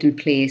looking to put in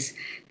place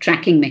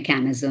tracking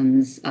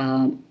mechanisms.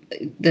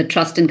 The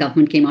trust in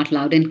government came out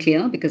loud and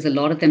clear because a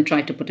lot of them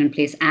tried to put in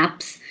place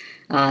apps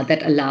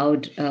that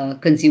allowed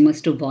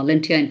consumers to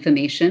volunteer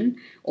information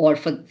or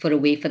for a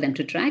way for them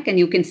to track. And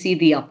you can see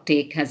the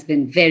uptake has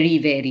been very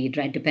varied,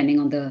 right, depending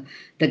on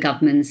the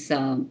government's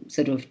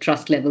sort of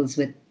trust levels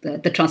with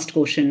the trust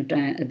quotient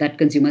that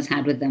consumers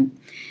had with them.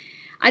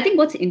 I think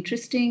what's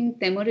interesting,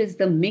 Taimur, is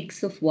the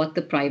mix of what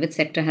the private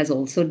sector has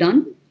also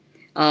done.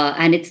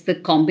 And it's the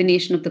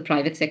combination of the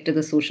private sector,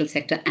 the social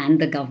sector, and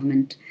the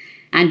government.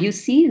 And you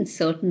see in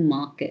certain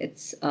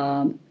markets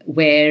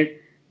where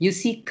you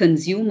see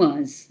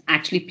consumers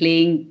actually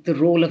playing the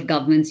role of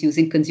governments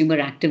using consumer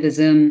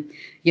activism,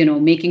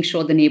 making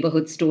sure the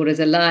neighborhood store is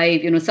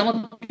alive, some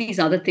of these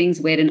other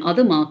things where in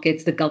other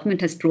markets, the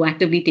government has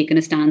proactively taken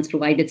a stance,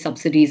 provided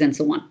subsidies and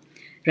so on,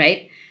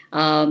 right?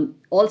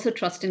 Also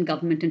trust in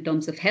government in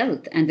terms of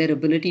health and their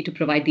ability to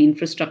provide the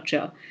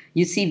infrastructure.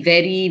 You see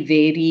very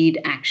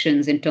varied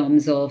actions in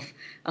terms of,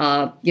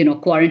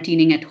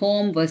 quarantining at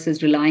home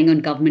versus relying on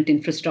government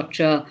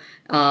infrastructure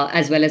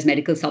as well as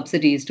medical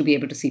subsidies to be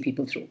able to see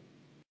people through.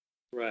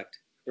 Correct.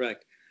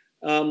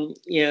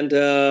 And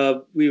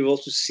we've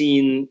also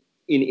seen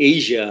in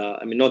Asia,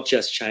 I mean, not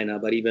just China,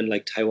 but even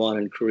like Taiwan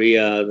and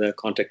Korea, the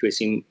contact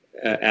tracing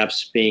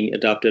apps being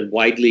adopted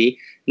widely.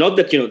 Not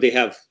that, they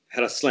have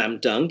had a slam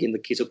dunk. In the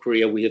case of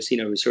Korea, we have seen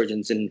a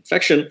resurgence in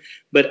infection,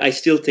 but I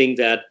still think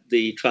that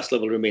the trust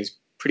level remains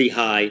pretty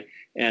high,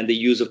 and the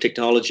use of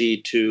technology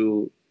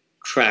to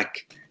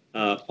track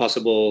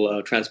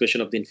possible transmission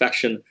of the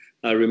infection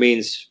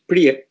remains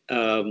pretty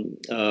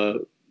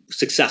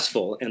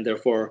successful. And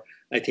therefore,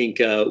 I think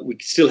we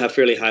still have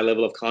fairly high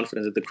level of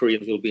confidence that the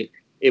Koreans will be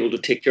able to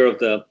take care of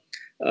the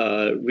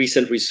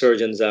recent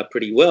resurgence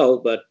pretty well.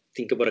 But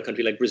think about a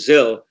country like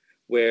Brazil,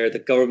 where the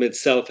government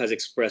itself has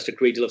expressed a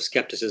great deal of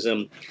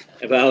skepticism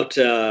about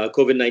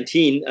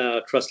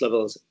COVID-19. Trust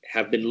levels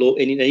have been low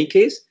in any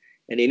case,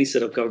 and any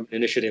sort of government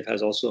initiative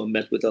has also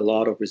met with a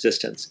lot of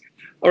resistance.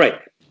 All right,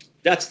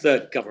 that's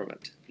the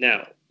government.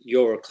 Now,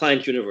 your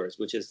client universe,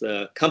 which is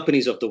the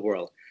companies of the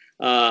world,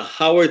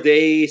 how are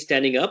they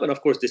standing up? And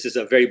of course, this is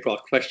a very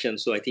broad question,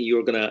 so I think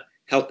you're going to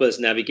help us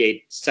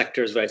navigate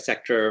sectors by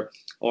sector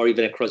or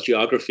even across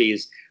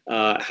geographies,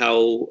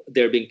 how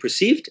they're being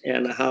perceived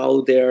and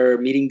how they're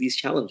meeting these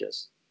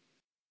challenges.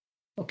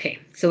 Okay,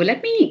 so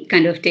let me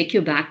kind of take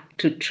you back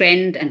to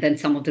trend and then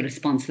some of the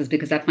responses,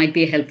 because that might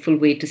be a helpful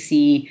way to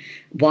see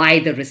why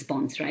the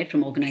response, right,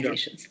 from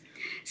organizations. Sure.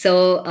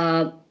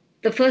 So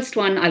the first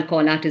one I'll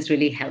call out is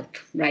really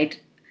health, right?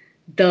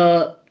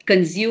 The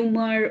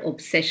consumer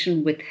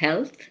obsession with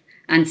health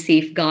and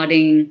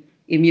safeguarding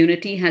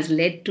immunity has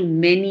led to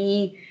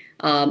many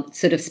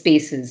sort of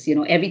spaces,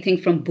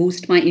 everything from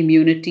boost my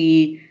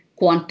immunity,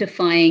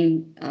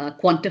 quantified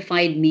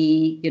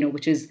me,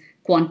 which is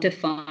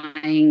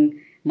quantifying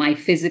my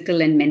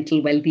physical and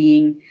mental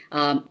well-being.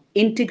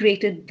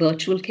 Integrated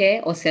virtual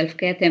care or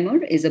self-care,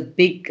 Taimur, is a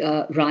big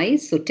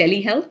rise. So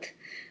telehealth,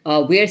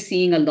 we're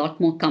seeing a lot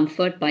more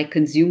comfort by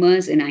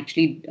consumers in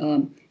actually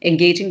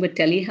engaging with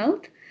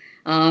telehealth.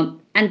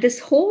 And this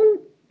whole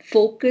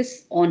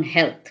focus on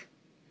health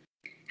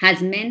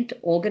has meant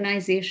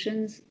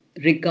organizations,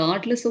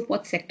 regardless of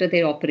what sector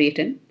they operate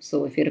in.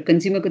 So if you're a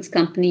consumer goods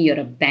company, you're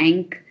a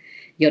bank,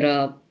 you're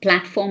a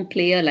platform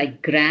player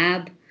like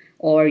Grab,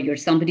 or you're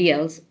somebody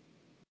else,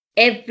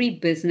 every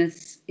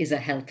business is a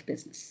health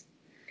business.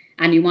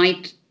 And you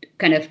might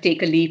kind of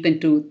take a leap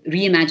into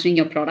reimagining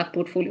your product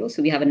portfolio.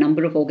 So we have a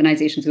number of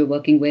organizations we're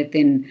working with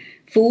in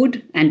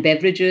food and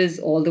beverages,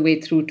 all the way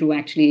through to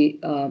actually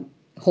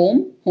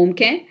home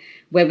care,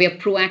 where we are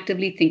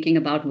proactively thinking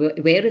about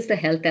where is the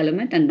health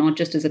element, and not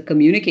just as a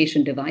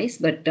communication device,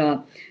 but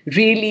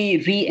really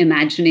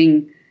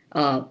reimagining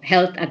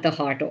health at the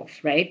heart of,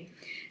 right?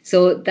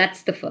 So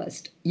that's the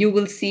first. You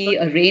will see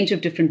a range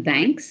of different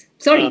banks.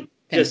 Sorry.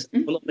 Just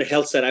on the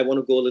health side, I want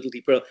to go a little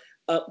deeper.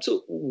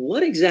 So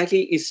what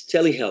exactly is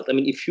telehealth? I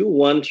mean, if you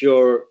want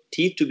your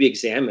teeth to be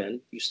examined,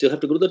 you still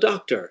have to go to the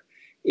doctor.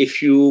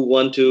 If you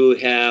want to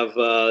have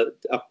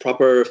a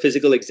proper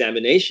physical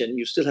examination,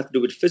 you still have to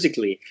do it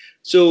physically.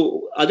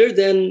 So other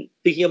than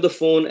picking up the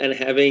phone and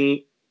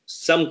having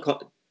some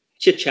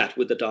chit-chat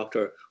with the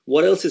doctor,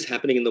 what else is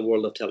happening in the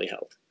world of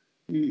telehealth?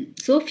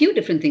 So a few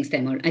different things,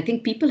 Taimur. I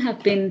think people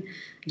have been,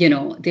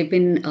 they've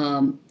been,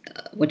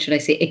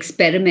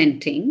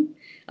 experimenting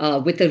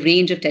with a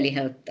range of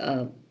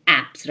telehealth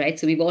apps, right?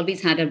 So we've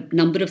always had a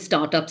number of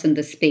startups in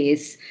this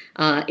space.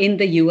 In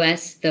the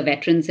US, the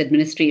Veterans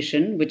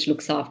Administration, which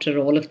looks after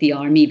all of the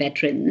Army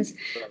veterans,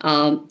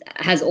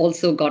 has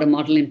also got a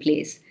model in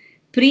place.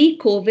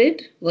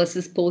 Pre-COVID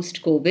versus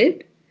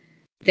post-COVID,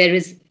 there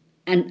is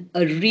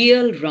a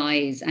real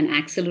rise and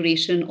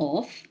acceleration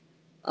of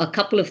a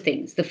couple of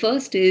things. The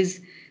first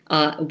is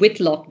with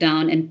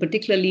lockdown, and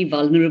particularly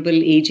vulnerable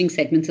aging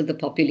segments of the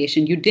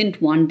population, you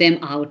didn't want them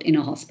out in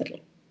a hospital.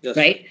 Yes.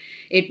 Right?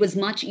 It was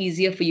much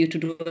easier for you to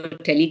do a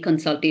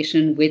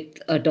teleconsultation with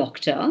a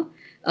doctor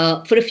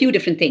for a few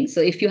different things. So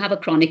if you have a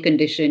chronic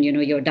condition,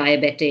 you're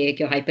diabetic,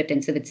 you're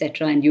hypertensive,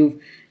 etc., and you've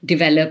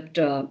developed,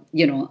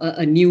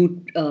 a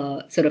new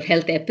sort of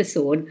health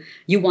episode,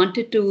 you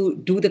wanted to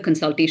do the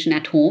consultation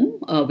at home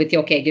with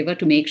your caregiver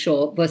to make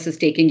sure, versus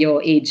taking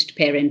your aged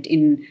parent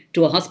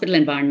into a hospital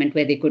environment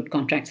where they could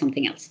contract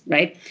something else,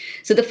 right?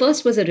 So the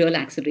first was a real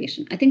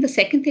acceleration. I think the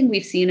second thing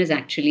we've seen is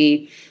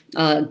actually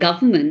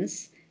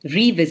governments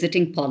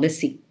revisiting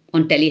policy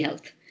on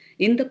telehealth.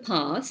 In the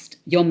past,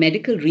 your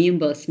medical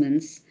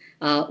reimbursements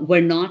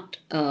were not,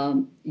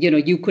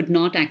 you could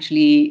not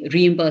actually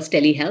reimburse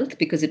telehealth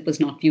because it was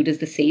not viewed as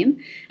the same.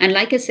 And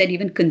like I said,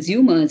 even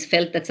consumers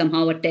felt that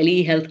somehow a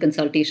telehealth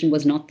consultation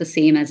was not the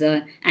same as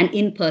an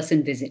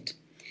in-person visit.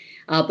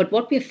 But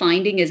what we're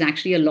finding is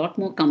actually a lot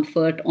more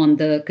comfort on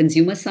the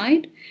consumer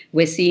side.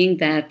 We're seeing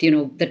that,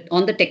 that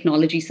on the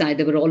technology side,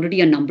 there were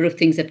already a number of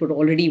things that were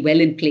already well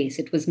in place.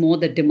 It was more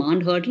the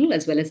demand hurdle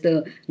as well as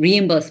the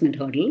reimbursement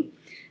hurdle.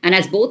 And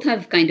as both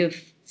have kind of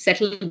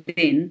settled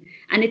in,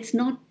 and it's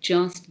not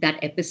just that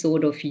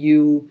episode of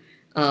you,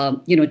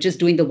 just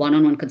doing the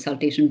one-on-one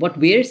consultation. What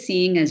we're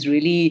seeing as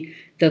really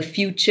the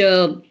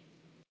future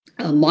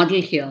model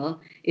here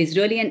is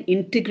really an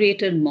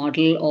integrated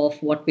model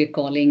of what we're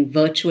calling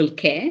virtual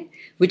care,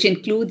 which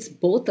includes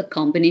both a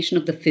combination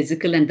of the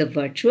physical and the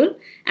virtual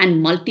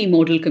and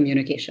multimodal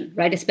communication,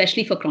 right?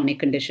 Especially for chronic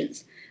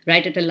conditions,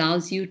 right? It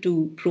allows you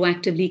to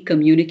proactively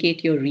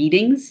communicate your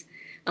readings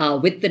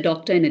with the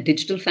doctor in a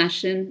digital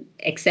fashion,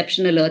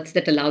 exception alerts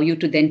that allow you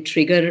to then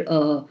trigger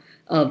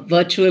a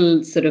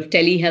virtual sort of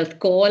telehealth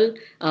call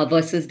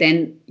versus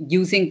then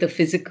using the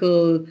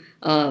physical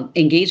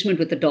engagement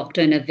with the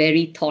doctor in a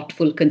very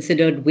thoughtful,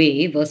 considered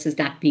way versus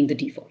that being the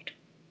default.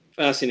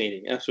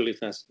 Fascinating. Absolutely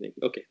fascinating.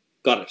 Okay,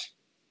 got it.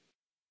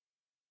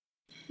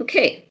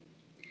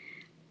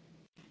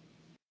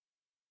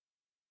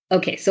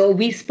 Okay, so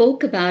we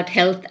spoke about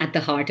health at the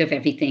heart of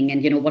everything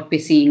and, what we're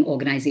seeing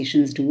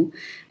organizations do.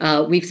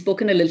 We've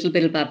spoken a little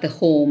bit about the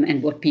home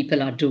and what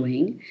people are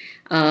doing.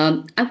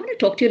 I want to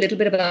talk to you a little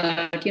bit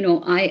about,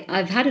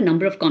 I've had a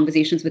number of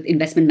conversations with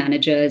investment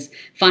managers,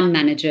 fund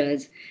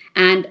managers,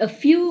 and a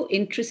few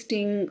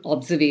interesting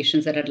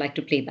observations that I'd like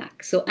to play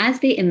back. So as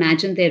they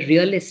imagine their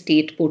real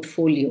estate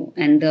portfolio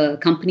and the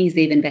companies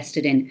they've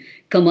invested in,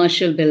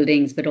 commercial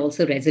buildings, but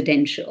also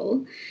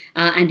residential,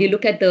 and you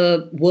look at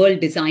the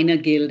World Designer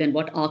Guild and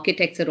what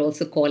architects are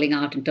also calling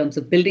out in terms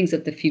of buildings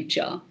of the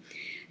future,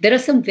 there are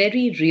some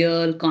very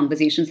real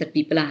conversations that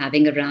people are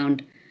having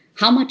around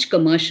how much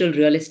commercial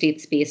real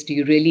estate space do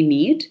you really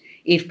need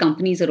if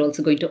companies are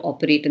also going to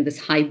operate in this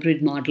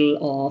hybrid model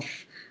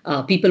of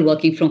people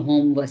working from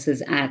home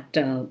versus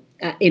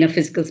in a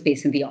physical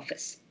space in the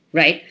office,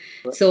 right?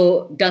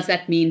 So does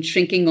that mean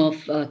shrinking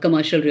of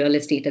commercial real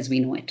estate as we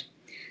know it?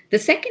 The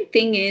second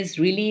thing is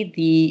really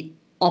the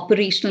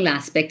operational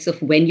aspects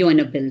of when you're in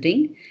a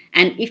building.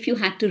 And if you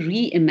had to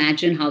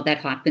reimagine how that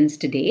happens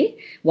today,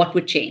 what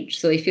would change?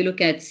 So if you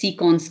look at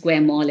Secon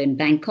Square Mall in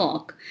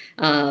Bangkok,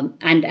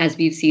 and as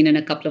we've seen in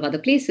a couple of other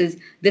places,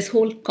 this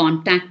whole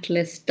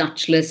contactless,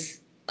 touchless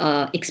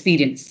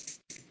experience,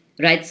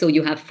 right? So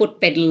you have foot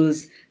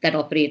pedals that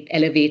operate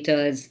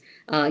elevators,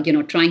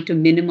 trying to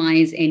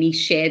minimize any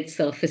shared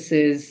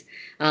surfaces.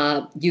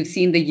 You've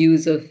seen the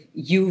use of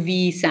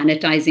UV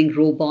sanitizing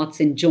robots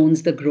in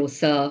Jones the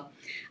Grocer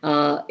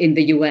in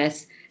the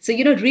US. So,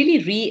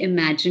 really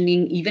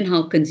reimagining even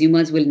how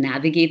consumers will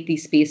navigate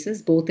these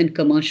spaces, both in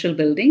commercial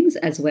buildings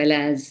as well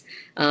as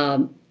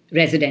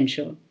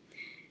residential.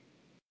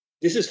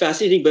 This is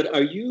fascinating, but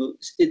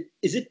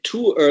is it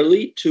too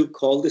early to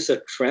call this a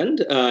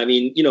trend?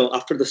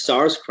 After the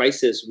SARS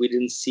crisis, we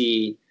didn't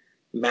see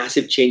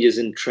massive changes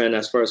in trend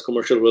as far as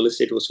commercial real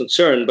estate was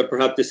concerned, but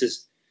perhaps this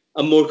is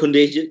a more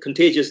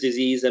contagious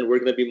disease and we're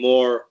going to be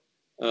more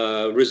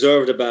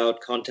reserved about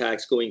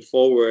contacts going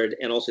forward.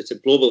 And also it's a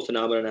global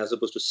phenomenon as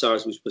opposed to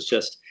SARS, which was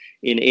just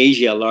in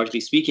Asia, largely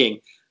speaking.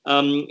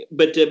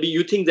 But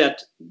you think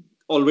that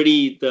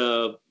already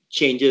the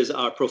changes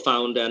are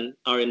profound and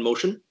are in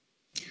motion?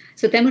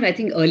 So, Taimur, I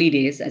think early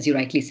days, as you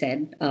rightly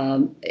said,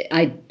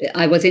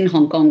 I was in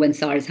Hong Kong when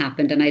SARS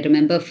happened. And I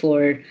remember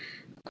for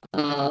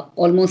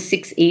almost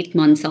 6-8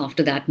 months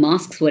after that,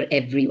 masks were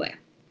everywhere.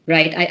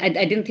 Right.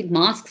 I didn't think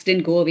masks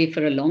didn't go away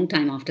for a long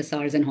time after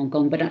SARS in Hong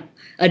Kong. But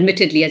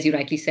admittedly, as you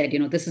rightly said,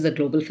 this is a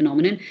global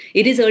phenomenon.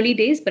 It is early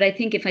days. But I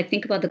think if I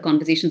think about the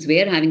conversations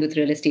we're having with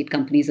real estate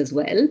companies as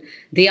well,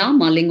 they are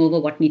mulling over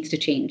what needs to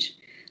change,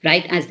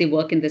 right, as they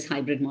work in this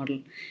hybrid model.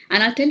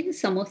 And I'll tell you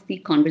some of the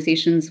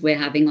conversations we're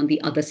having on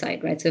the other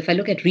side. Right. So if I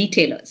look at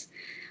retailers,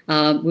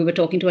 we were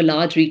talking to a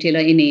large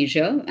retailer in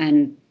Asia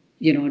and,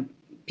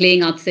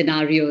 playing out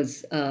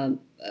scenarios,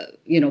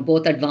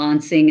 both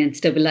advancing and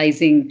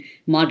stabilizing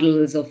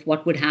models of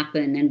what would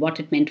happen and what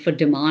it meant for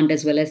demand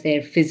as well as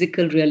their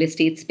physical real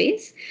estate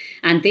space.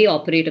 And they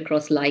operate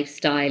across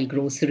lifestyle,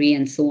 grocery,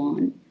 and so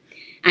on.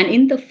 And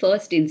in the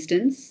first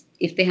instance,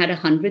 if they had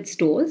 100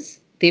 stores,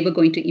 they were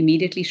going to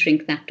immediately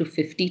shrink that to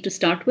 50 to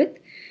start with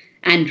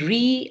and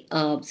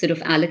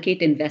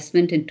allocate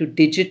investment into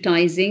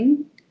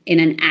digitizing in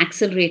an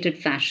accelerated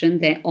fashion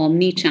their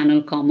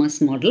omni-channel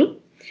commerce model,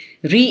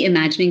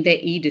 reimagining their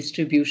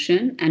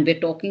e-distribution, and we're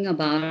talking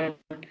about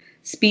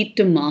speed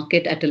to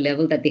market at a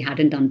level that they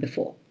hadn't done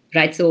before,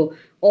 right? So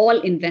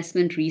all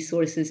investment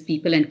resources,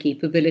 people, and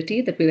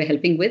capability that we were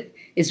helping with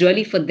is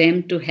really for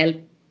them to help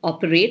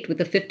operate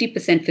with a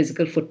 50%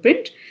 physical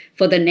footprint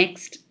for the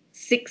next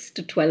 6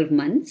 to 12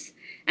 months.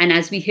 And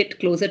as we hit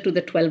closer to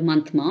the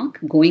 12-month mark,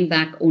 going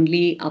back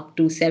only up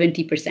to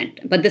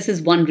 70%. But this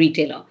is one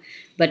retailer.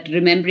 But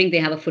remembering they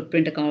have a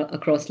footprint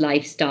across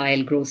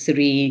lifestyle,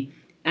 grocery,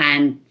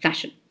 and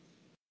fashion.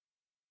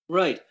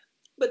 Right.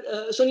 But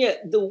Sonia,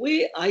 the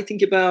way I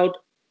think about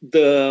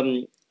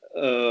the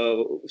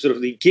sort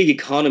of the gig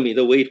economy,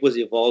 the way it was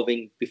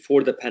evolving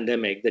before the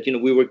pandemic, that,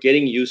 we were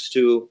getting used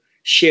to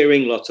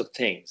sharing lots of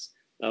things,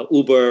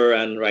 Uber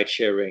and ride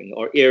sharing,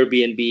 or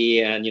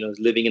Airbnb and,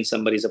 living in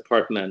somebody's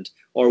apartment,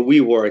 or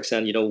WeWorks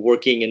and,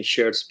 working in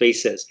shared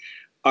spaces.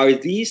 Are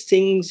these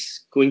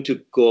things going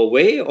to go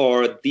away,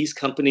 or these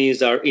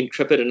companies are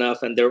intrepid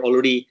enough and they're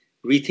already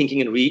rethinking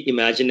and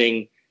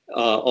reimagining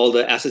all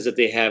the assets that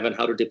they have and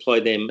how to deploy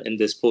them in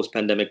this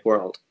post-pandemic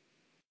world?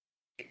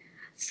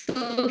 So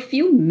a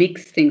few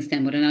mixed things,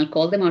 Taimur, and I'll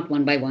call them out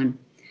one by one.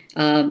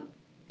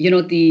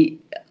 The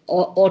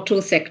auto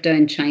sector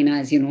in China,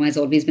 as you know, has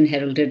always been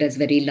heralded as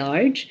very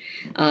large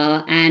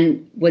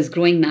and was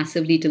growing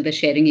massively till the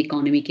sharing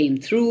economy came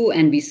through,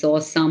 and we saw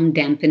some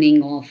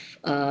dampening of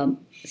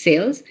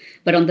sales.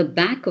 But on the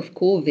back of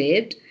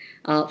COVID,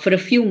 for a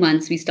few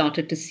months, we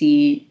started to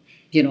see,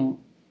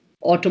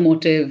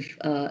 automotive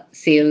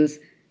sales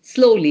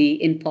slowly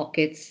in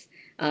pockets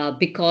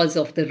because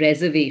of the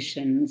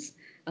reservations,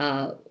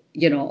 of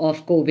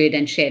COVID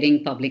and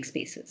sharing public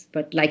spaces.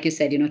 But like you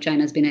said,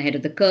 China's been ahead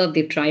of the curve.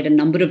 They've tried a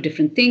number of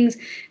different things,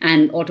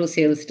 and auto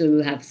sales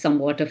still have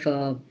somewhat of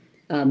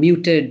a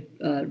muted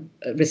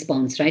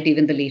response, right?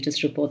 Even the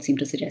latest reports seem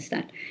to suggest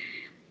that.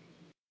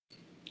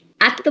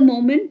 At the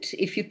moment,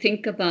 if you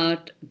think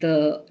about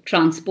the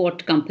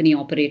transport company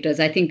operators,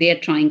 I think they are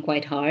trying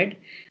quite hard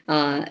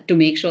to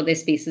make sure their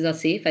spaces are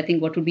safe. I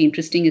think what would be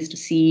interesting is to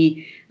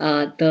see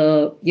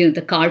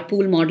the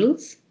carpool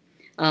models.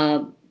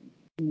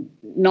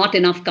 Not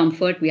enough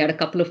comfort. We had a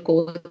couple of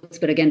quotes,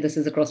 but again, this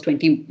is across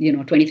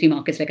 23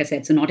 markets, like I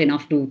said, so not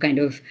enough to kind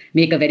of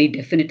make a very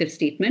definitive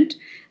statement.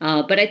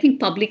 But I think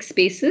public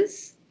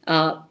spaces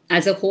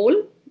as a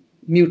whole,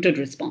 muted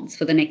response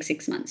for the next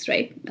 6 months,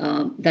 right?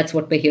 That's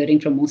what we're hearing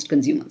from most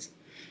consumers.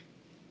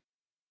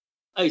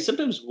 I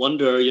sometimes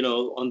wonder,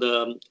 on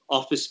the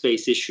office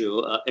space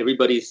issue,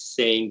 everybody's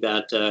saying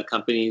that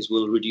companies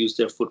will reduce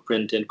their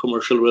footprint in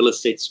commercial real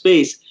estate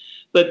space,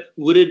 but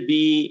would it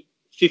be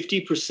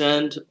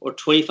 50% or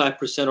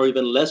 25% or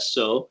even less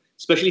so,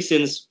 especially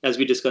since, as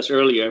we discussed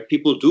earlier,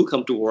 people do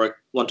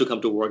want to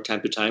come to work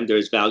time to time. There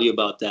is value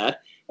about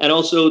that. And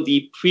also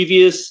the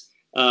previous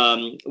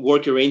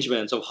work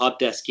arrangements of hot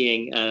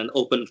desking and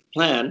open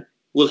plan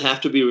will have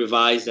to be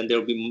revised, and there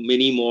will be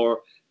many more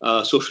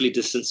socially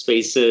distant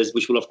spaces,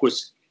 which will, of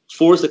course,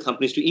 force the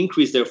companies to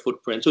increase their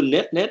footprint. So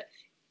net,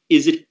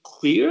 is it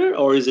clear,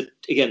 or is it,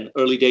 again,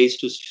 early days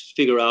to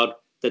figure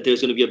out that there's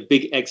going to be a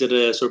big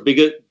exodus or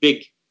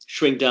big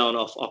shrink down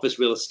of office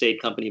real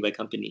estate company by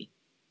company?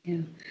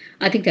 Yeah,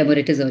 I think that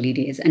it is early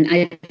days. And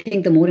I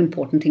think the more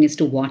important thing is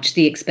to watch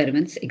the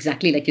experiments,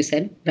 exactly like you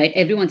said, right?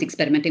 Everyone's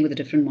experimenting with a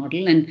different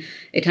model. And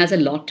it has a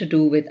lot to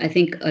do with, I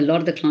think a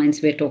lot of the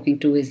clients we're talking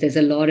to is there's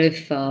a lot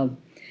of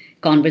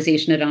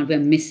conversation around we're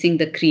missing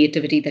the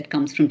creativity that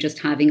comes from just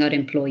having our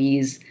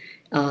employees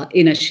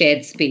in a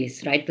shared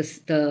space, right?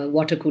 The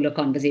water cooler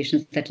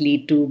conversations that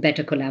lead to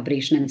better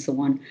collaboration and so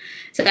on.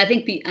 So I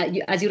think,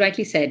 as you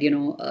rightly said,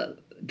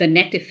 the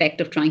net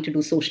effect of trying to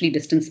do socially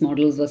distanced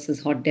models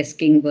versus hot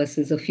desking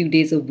versus a few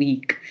days a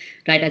week,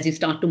 right? As you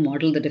start to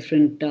model the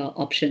different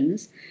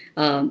options,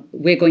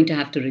 we're going to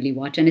have to really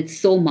watch. And it's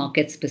so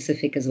market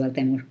specific as well,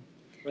 Taimur.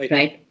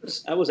 Right.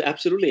 I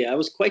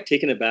was quite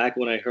taken aback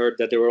when I heard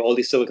that there were all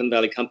these Silicon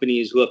Valley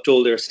companies who have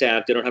told their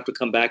staff they don't have to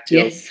come back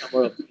till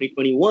summer of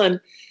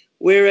 2021.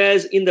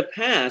 Whereas in the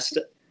past,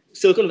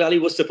 Silicon Valley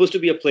was supposed to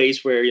be a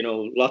place where,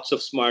 lots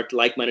of smart,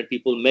 like-minded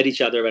people met each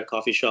other at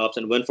coffee shops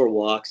and went for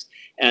walks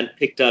and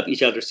picked up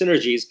each other's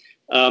synergies.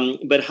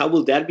 But how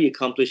will that be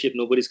accomplished if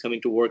nobody's coming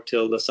to work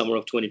till the summer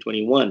of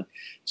 2021?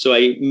 So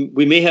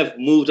we may have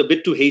moved a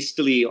bit too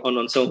hastily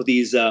on some of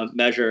these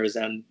measures,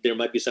 and there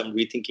might be some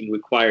rethinking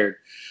required.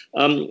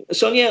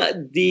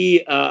 Sonia,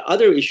 the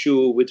other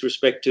issue with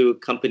respect to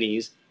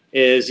companies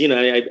is,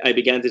 I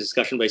began the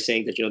discussion by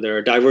saying that, there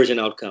are divergent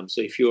outcomes.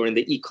 So if you're in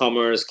the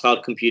e-commerce,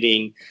 cloud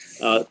computing,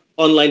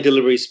 online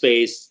delivery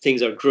space,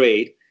 things are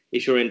great.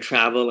 If you're in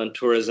travel and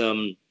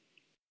tourism,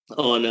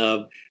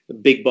 on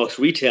big box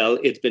retail,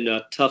 it's been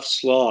a tough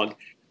slog.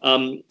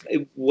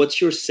 What's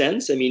your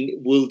sense? I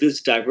mean, will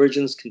this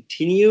divergence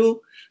continue?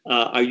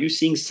 Are you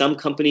seeing some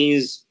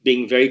companies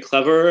being very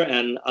clever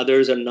and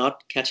others are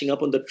not catching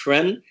up on the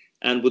trend?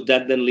 And would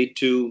that then lead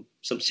to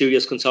some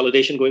serious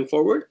consolidation going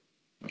forward?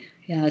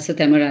 Yeah, so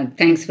Taimur,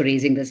 thanks for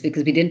raising this,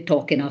 because we didn't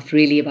talk enough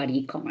really about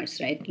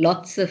e-commerce, right?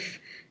 Lots of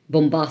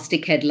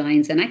bombastic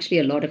headlines and actually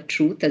a lot of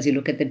truth as you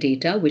look at the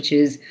data, which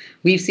is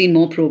we've seen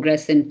more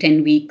progress in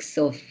 10 weeks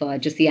of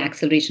just the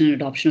acceleration and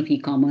adoption of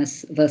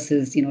e-commerce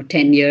versus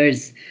 10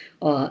 years,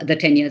 the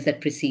 10 years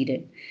that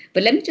preceded.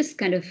 But let me just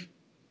kind of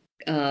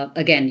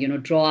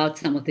again, draw out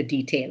some of the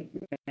detail,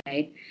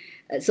 right?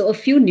 So a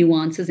few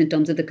nuances in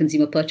terms of the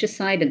consumer purchase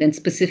side, and then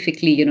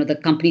specifically, the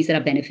companies that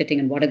are benefiting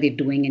and what are they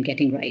doing and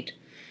getting right.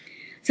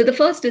 So the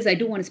first is I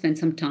do want to spend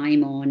some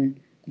time on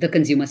the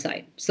consumer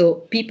side. So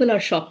people are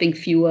shopping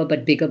fewer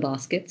but bigger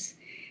baskets.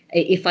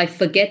 If I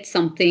forget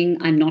something,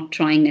 I'm not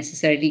trying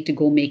necessarily to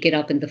go make it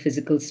up in the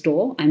physical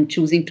store. I'm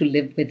choosing to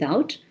live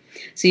without.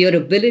 So your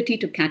ability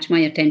to catch my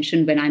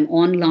attention when I'm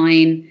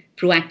online,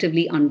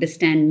 proactively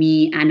understand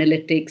me,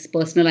 analytics,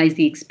 personalize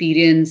the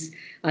experience,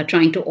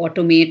 trying to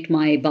automate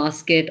my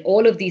basket,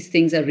 all of these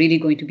things are really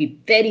going to be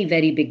very,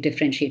 very big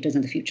differentiators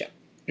in the future,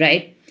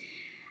 right?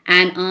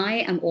 And I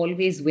am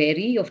always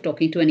wary of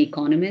talking to an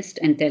economist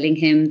and telling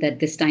him that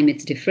this time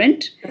it's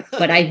different.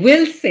 But I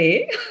will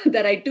say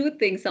that I do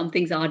think some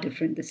things are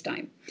different this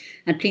time.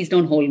 And please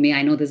don't hold me.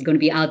 I know this is going to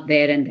be out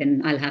there and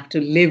then I'll have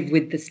to live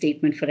with the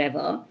statement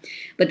forever.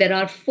 But there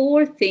are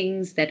 4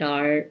 things that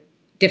are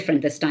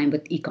different this time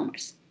with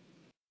e-commerce.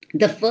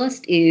 The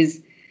first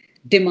is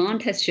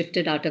demand has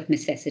shifted out of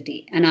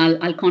necessity. And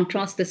I'll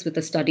contrast this with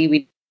a study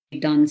we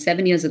done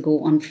 7 years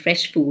ago on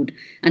fresh food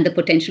and the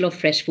potential of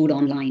fresh food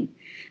online.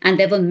 And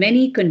there were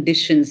many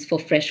conditions for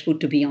fresh food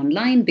to be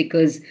online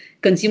because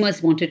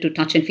consumers wanted to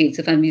touch and feel.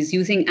 So if I was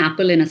using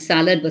apple in a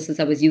salad versus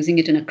I was using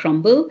it in a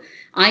crumble,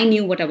 I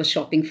knew what I was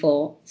shopping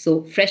for.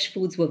 So fresh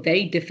foods were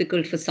very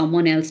difficult for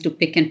someone else to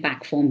pick and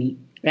pack for me,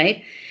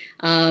 right?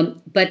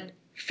 But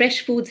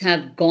fresh foods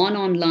have gone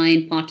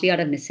online partly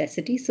out of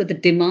necessity. So the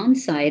demand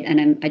side,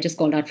 and I just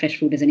called out fresh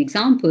food as an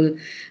example,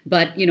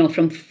 but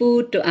from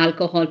food to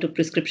alcohol to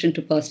prescription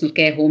to personal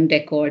care, home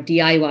decor,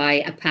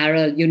 DIY,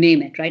 apparel, you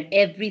name it, right?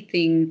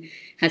 Everything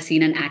has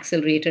seen an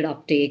accelerated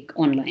uptake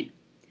online.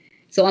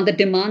 So on the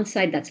demand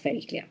side, that's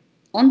very clear.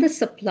 On the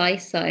supply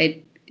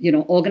side,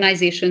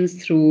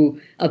 organizations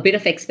through a bit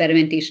of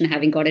experimentation,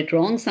 having got it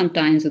wrong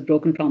sometimes with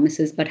broken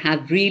promises, but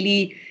have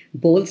really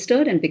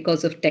bolstered, and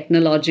because of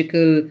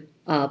technological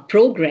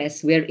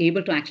progress, we're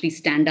able to actually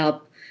stand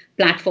up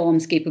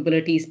platforms,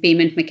 capabilities,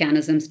 payment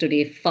mechanisms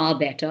today far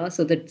better.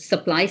 So the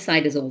supply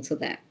side is also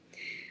there.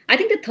 I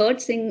think the third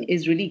thing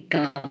is really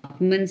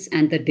governments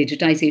and the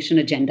digitization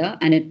agenda.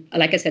 And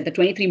like I said, the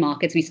 23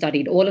 markets we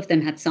studied, all of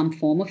them had some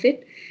form of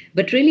it,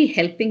 but really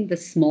helping the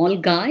small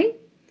guy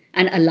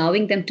and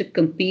allowing them to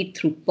compete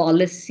through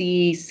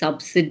policy,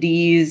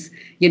 subsidies,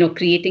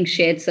 creating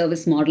shared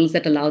service models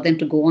that allow them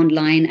to go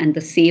online, and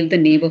the save the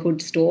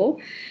neighborhood store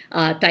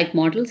type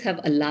models have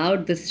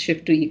allowed this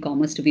shift to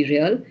e-commerce to be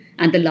real.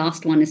 And the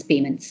last one is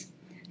payments,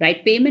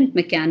 right? Payment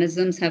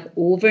mechanisms have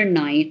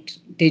overnight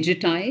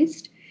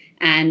digitized,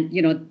 and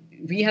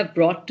we have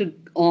brought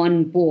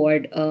on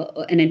board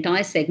an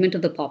entire segment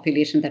of the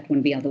population that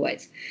wouldn't be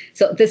otherwise.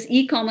 So this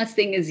e-commerce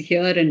thing is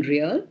here and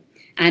real.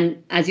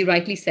 And as you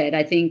rightly said,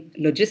 I think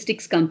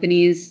logistics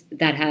companies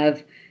that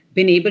have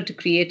been able to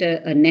create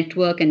a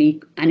network and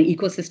an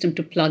ecosystem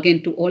to plug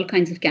into all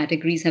kinds of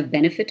categories have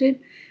benefited.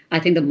 I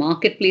think the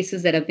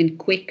marketplaces that have been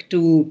quick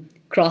to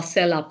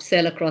cross-sell,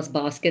 upsell across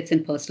baskets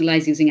and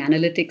personalize using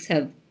analytics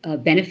have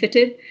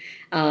benefited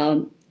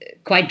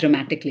quite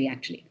dramatically,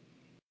 actually.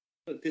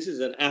 This is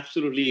an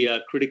absolutely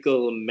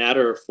critical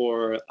matter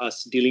for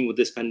us dealing with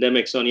this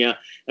pandemic, Sonia.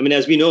 I mean,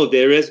 as we know,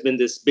 there has been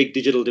this big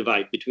digital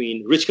divide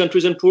between rich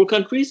countries and poor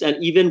countries,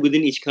 and even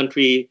within each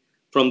country,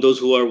 from those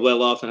who are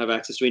well off and have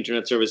access to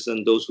internet services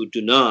and those who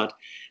do not.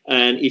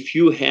 And if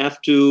you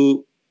have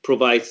to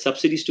provide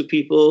subsidies to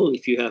people,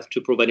 if you have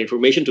to provide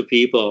information to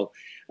people,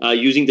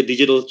 using the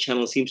digital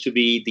channel seems to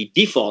be the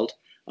default.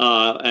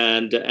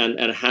 And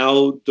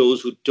how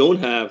those who don't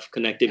have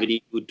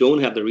connectivity, who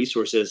don't have the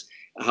resources,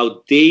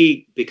 how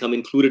they become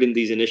included in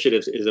these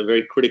initiatives is a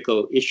very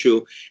critical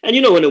issue. And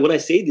when I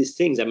say these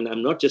things, I mean,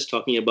 I'm not just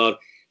talking about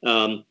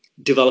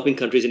developing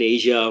countries in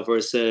Asia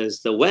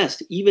versus the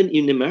West. Even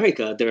in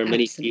America, there are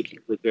many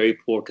people with very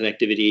poor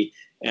connectivity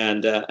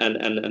and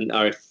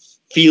are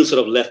feel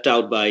sort of left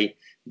out by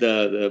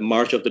the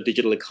march of the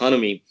digital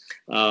economy,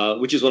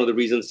 which is one of the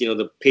reasons,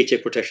 the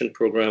Paycheck Protection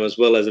Program, as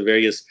well as the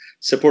various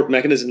support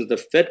mechanisms the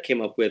Fed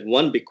came up with.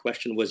 One big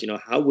question was,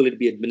 how will it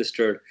be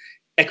administered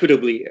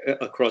equitably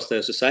across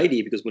the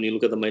society? Because when you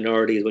look at the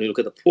minorities, when you look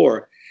at the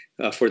poor,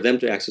 for them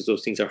to access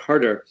those things are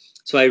harder.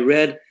 So I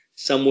read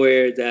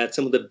somewhere that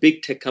some of the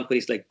big tech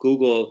companies like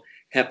Google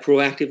have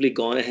proactively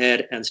gone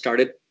ahead and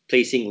started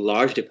placing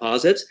large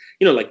deposits.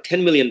 Like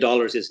 $10 million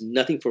is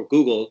nothing for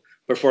Google,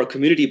 but for a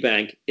community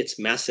bank, it's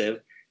massive.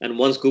 And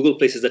once Google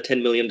places the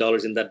 $10 million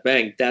in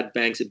that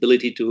bank's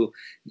ability to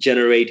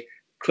generate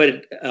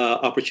credit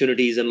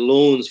opportunities and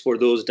loans for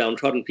those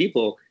downtrodden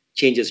people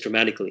changes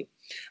dramatically.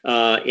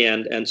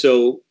 And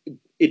so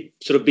it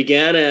sort of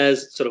began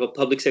as sort of a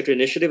public sector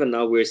initiative, and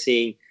now we're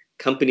seeing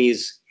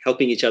companies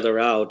helping each other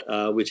out,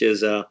 which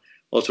is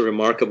also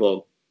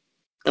remarkable.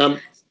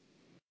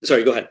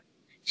 Sorry, go ahead.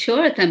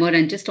 Sure, Tamar,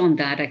 and just on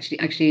that, actually,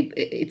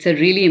 it's a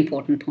really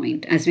important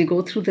point. As we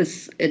go through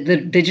this, the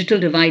digital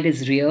divide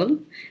is real,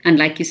 and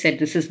like you said,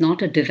 this is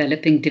not a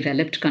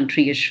developed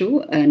country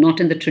issue, not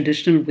in the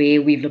traditional way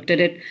we've looked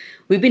at it.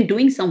 We've been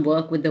doing some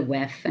work with the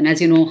WEF, and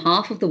as you know,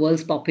 half of the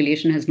world's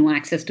population has no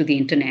access to the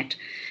internet.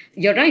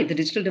 You're right, the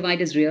digital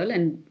divide is real,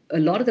 and a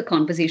lot of the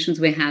conversations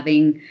we're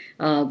having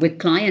with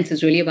clients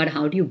is really about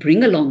how do you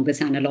bring along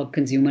this analog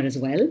consumer as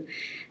well.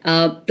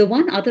 The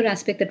one other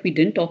aspect that we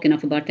didn't talk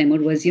enough about,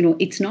 Temur, was,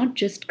 it's not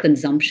just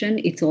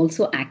consumption, it's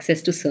also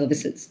access to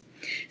services.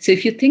 So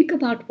if you think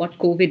about what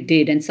COVID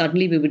did, and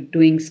suddenly we were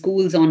doing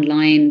schools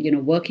online,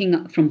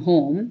 working from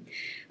home,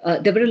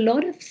 there were a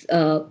lot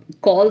of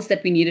calls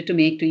that we needed to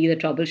make to either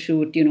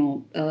troubleshoot,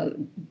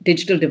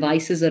 digital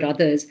devices or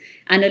others.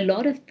 And a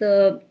lot of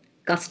the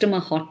customer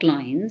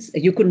hotlines,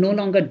 you could no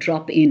longer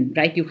drop in,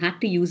 right? You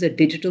had to use a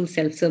digital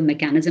self-serve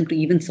mechanism to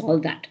even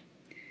solve that.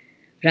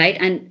 Right.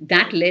 And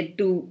that led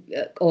to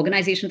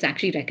organizations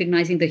actually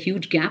recognizing the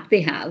huge gap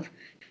they have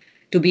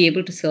to be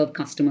able to serve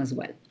customers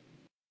well.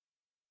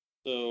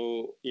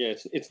 So, yeah,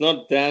 it's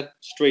not that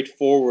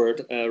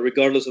straightforward,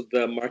 regardless of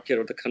the market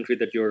or the country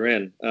that you're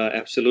in.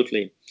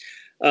 Absolutely.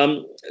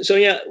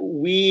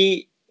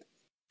 We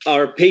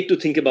are paid to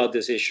think about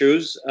these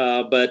issues,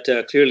 but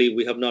clearly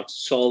we have not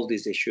solved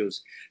these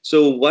issues.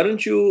 So why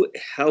don't you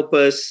help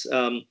us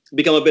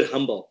become a bit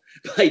humble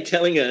by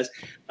telling us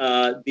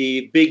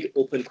the big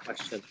open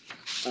question,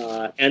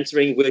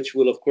 answering which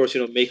will, of course,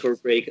 make or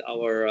break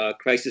our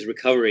crisis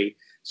recovery.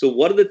 So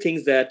what are the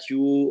things that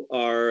you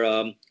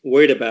are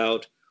worried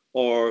about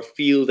or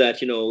feel that,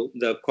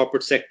 the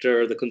corporate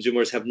sector, the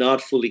consumers have not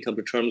fully come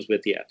to terms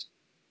with yet?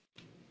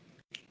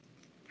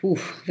 Ooh,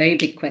 very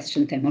big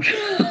question, Temur.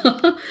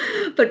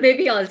 But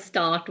maybe I'll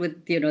start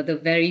with, the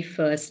very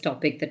first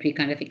topic that we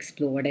kind of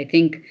explored. I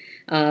think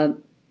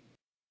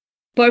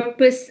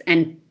purpose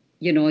and,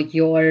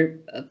 your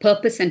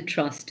purpose and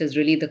trust is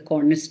really the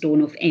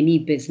cornerstone of any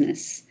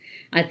business.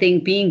 I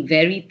think being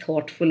very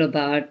thoughtful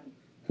about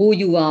who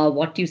you are,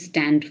 what you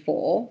stand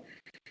for,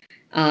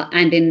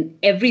 and in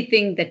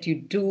everything that you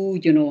do,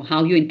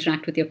 how you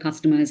interact with your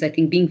customers, I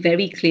think being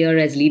very clear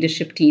as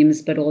leadership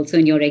teams, but also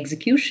in your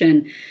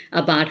execution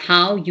about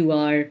how you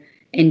are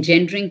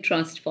engendering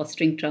trust,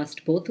 fostering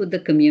trust, both with the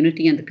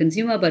community and the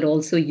consumer, but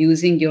also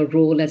using your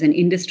role as an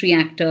industry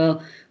actor,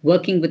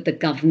 working with the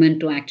government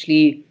to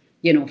actually,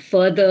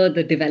 further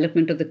the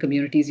development of the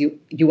communities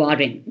you are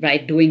in,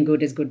 right? Doing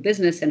good is good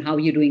business, and how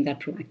you're doing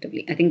that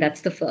proactively. I think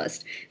that's the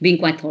first, being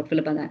quite thoughtful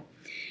about that.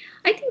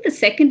 I think the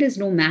second is,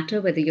 no matter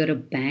whether you're a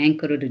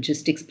bank or a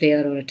logistics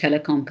player or a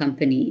telecom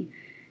company,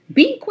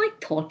 being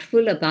quite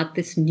thoughtful about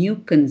this new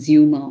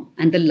consumer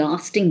and the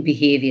lasting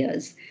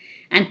behaviors,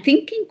 and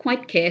thinking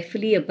quite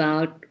carefully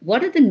about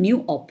what are the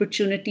new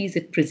opportunities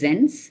it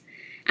presents,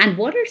 and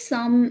what are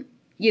some,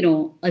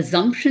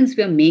 assumptions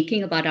we're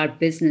making about our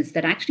business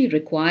that actually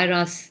require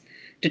us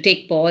to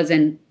take pause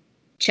and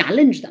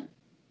challenge them.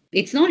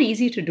 It's not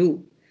easy to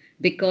do,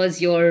 because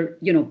your,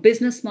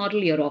 business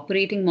model, your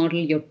operating model,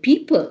 your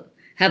people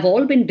have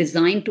all been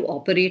designed to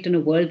operate in a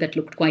world that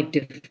looked quite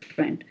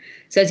different.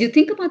 So as you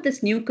think about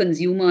this new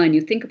consumer and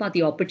you think about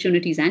the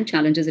opportunities and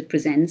challenges it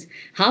presents,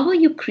 how are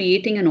you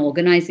creating an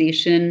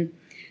organization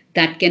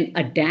that can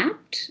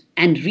adapt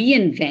and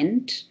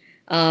reinvent,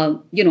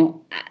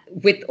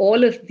 with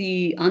all of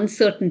the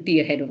uncertainty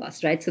ahead of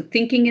us, right? So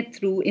thinking it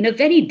through in a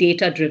very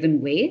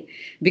data-driven way,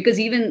 because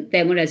even,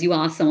 Temur, as you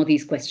ask some of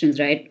these questions,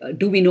 right?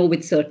 Do we know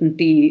with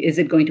certainty? Is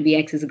it going to be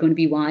X? Is it going to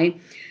be Y?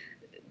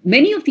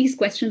 Many of these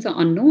questions are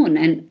unknown,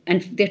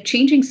 and they're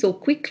changing so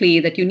quickly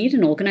that you need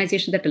an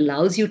organization that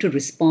allows you to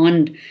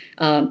respond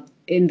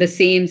in the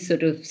same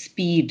sort of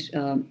speed,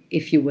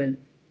 if you will.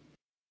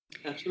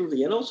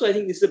 Absolutely. And also, I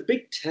think this is a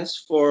big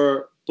test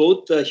for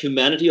both the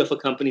humanity of a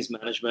company's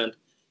management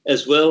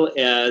as well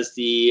as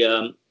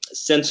the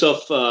sense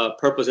of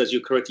purpose, as you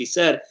correctly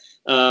said,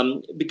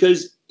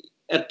 because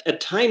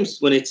at times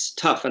when it's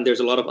tough and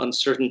there's a lot of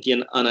uncertainty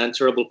and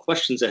unanswerable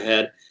questions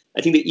ahead,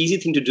 I think the easy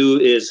thing to do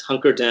is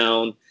hunker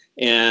down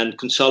and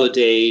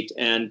consolidate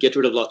and get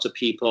rid of lots of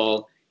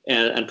people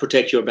and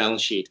protect your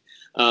balance sheet.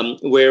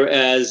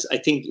 Whereas I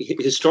think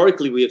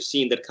historically we have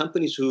seen that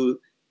companies who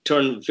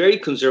turn very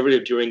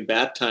conservative during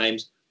bad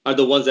times are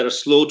the ones that are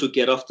slow to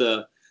get off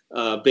the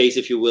base,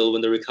 if you will,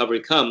 when the recovery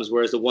comes,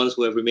 whereas the ones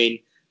who have remained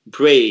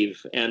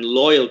brave and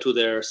loyal to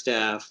their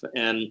staff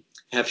and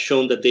have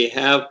shown that they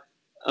have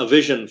a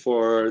vision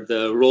for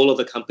the role of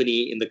the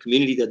company in the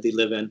community that they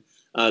live in,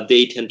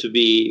 they tend to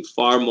be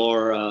far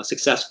more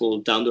successful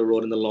down the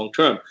road in the long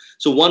term.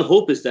 So one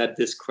hope is that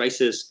this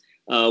crisis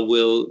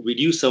will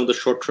reduce some of the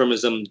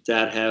short-termism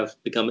that have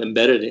become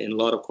embedded in a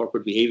lot of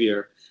corporate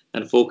behavior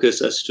and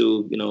focus us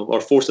to,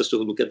 or force us to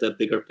look at the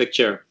bigger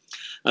picture.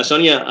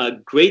 Sonia, a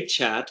great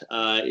chat.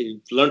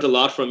 Learned a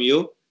lot from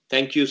you.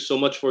 Thank you so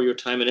much for your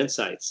time and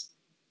insights.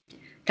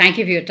 Thank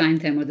you for your time,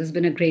 Temur. This has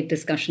been a great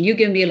discussion. You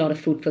give me a lot of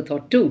food for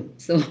thought too.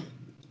 So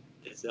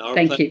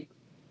thank you.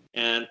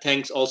 And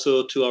thanks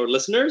also to our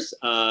listeners.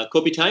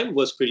 Kopi Time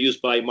was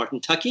produced by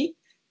Martin Tuckey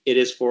It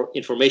is for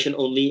information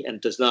only and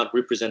does not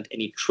represent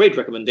any trade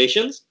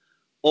recommendations.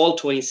 All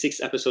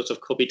 26 episodes of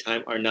Copy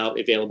Time are now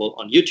available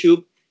on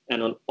YouTube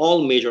and on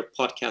all major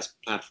podcast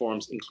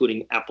platforms,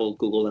 including Apple,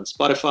 Google, and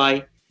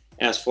Spotify.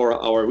 As for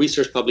our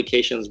research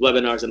publications,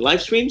 webinars, and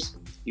live streams,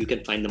 you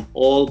can find them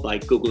all by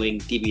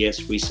Googling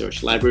DBS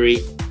Research Library.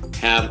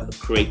 Have a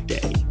great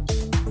day.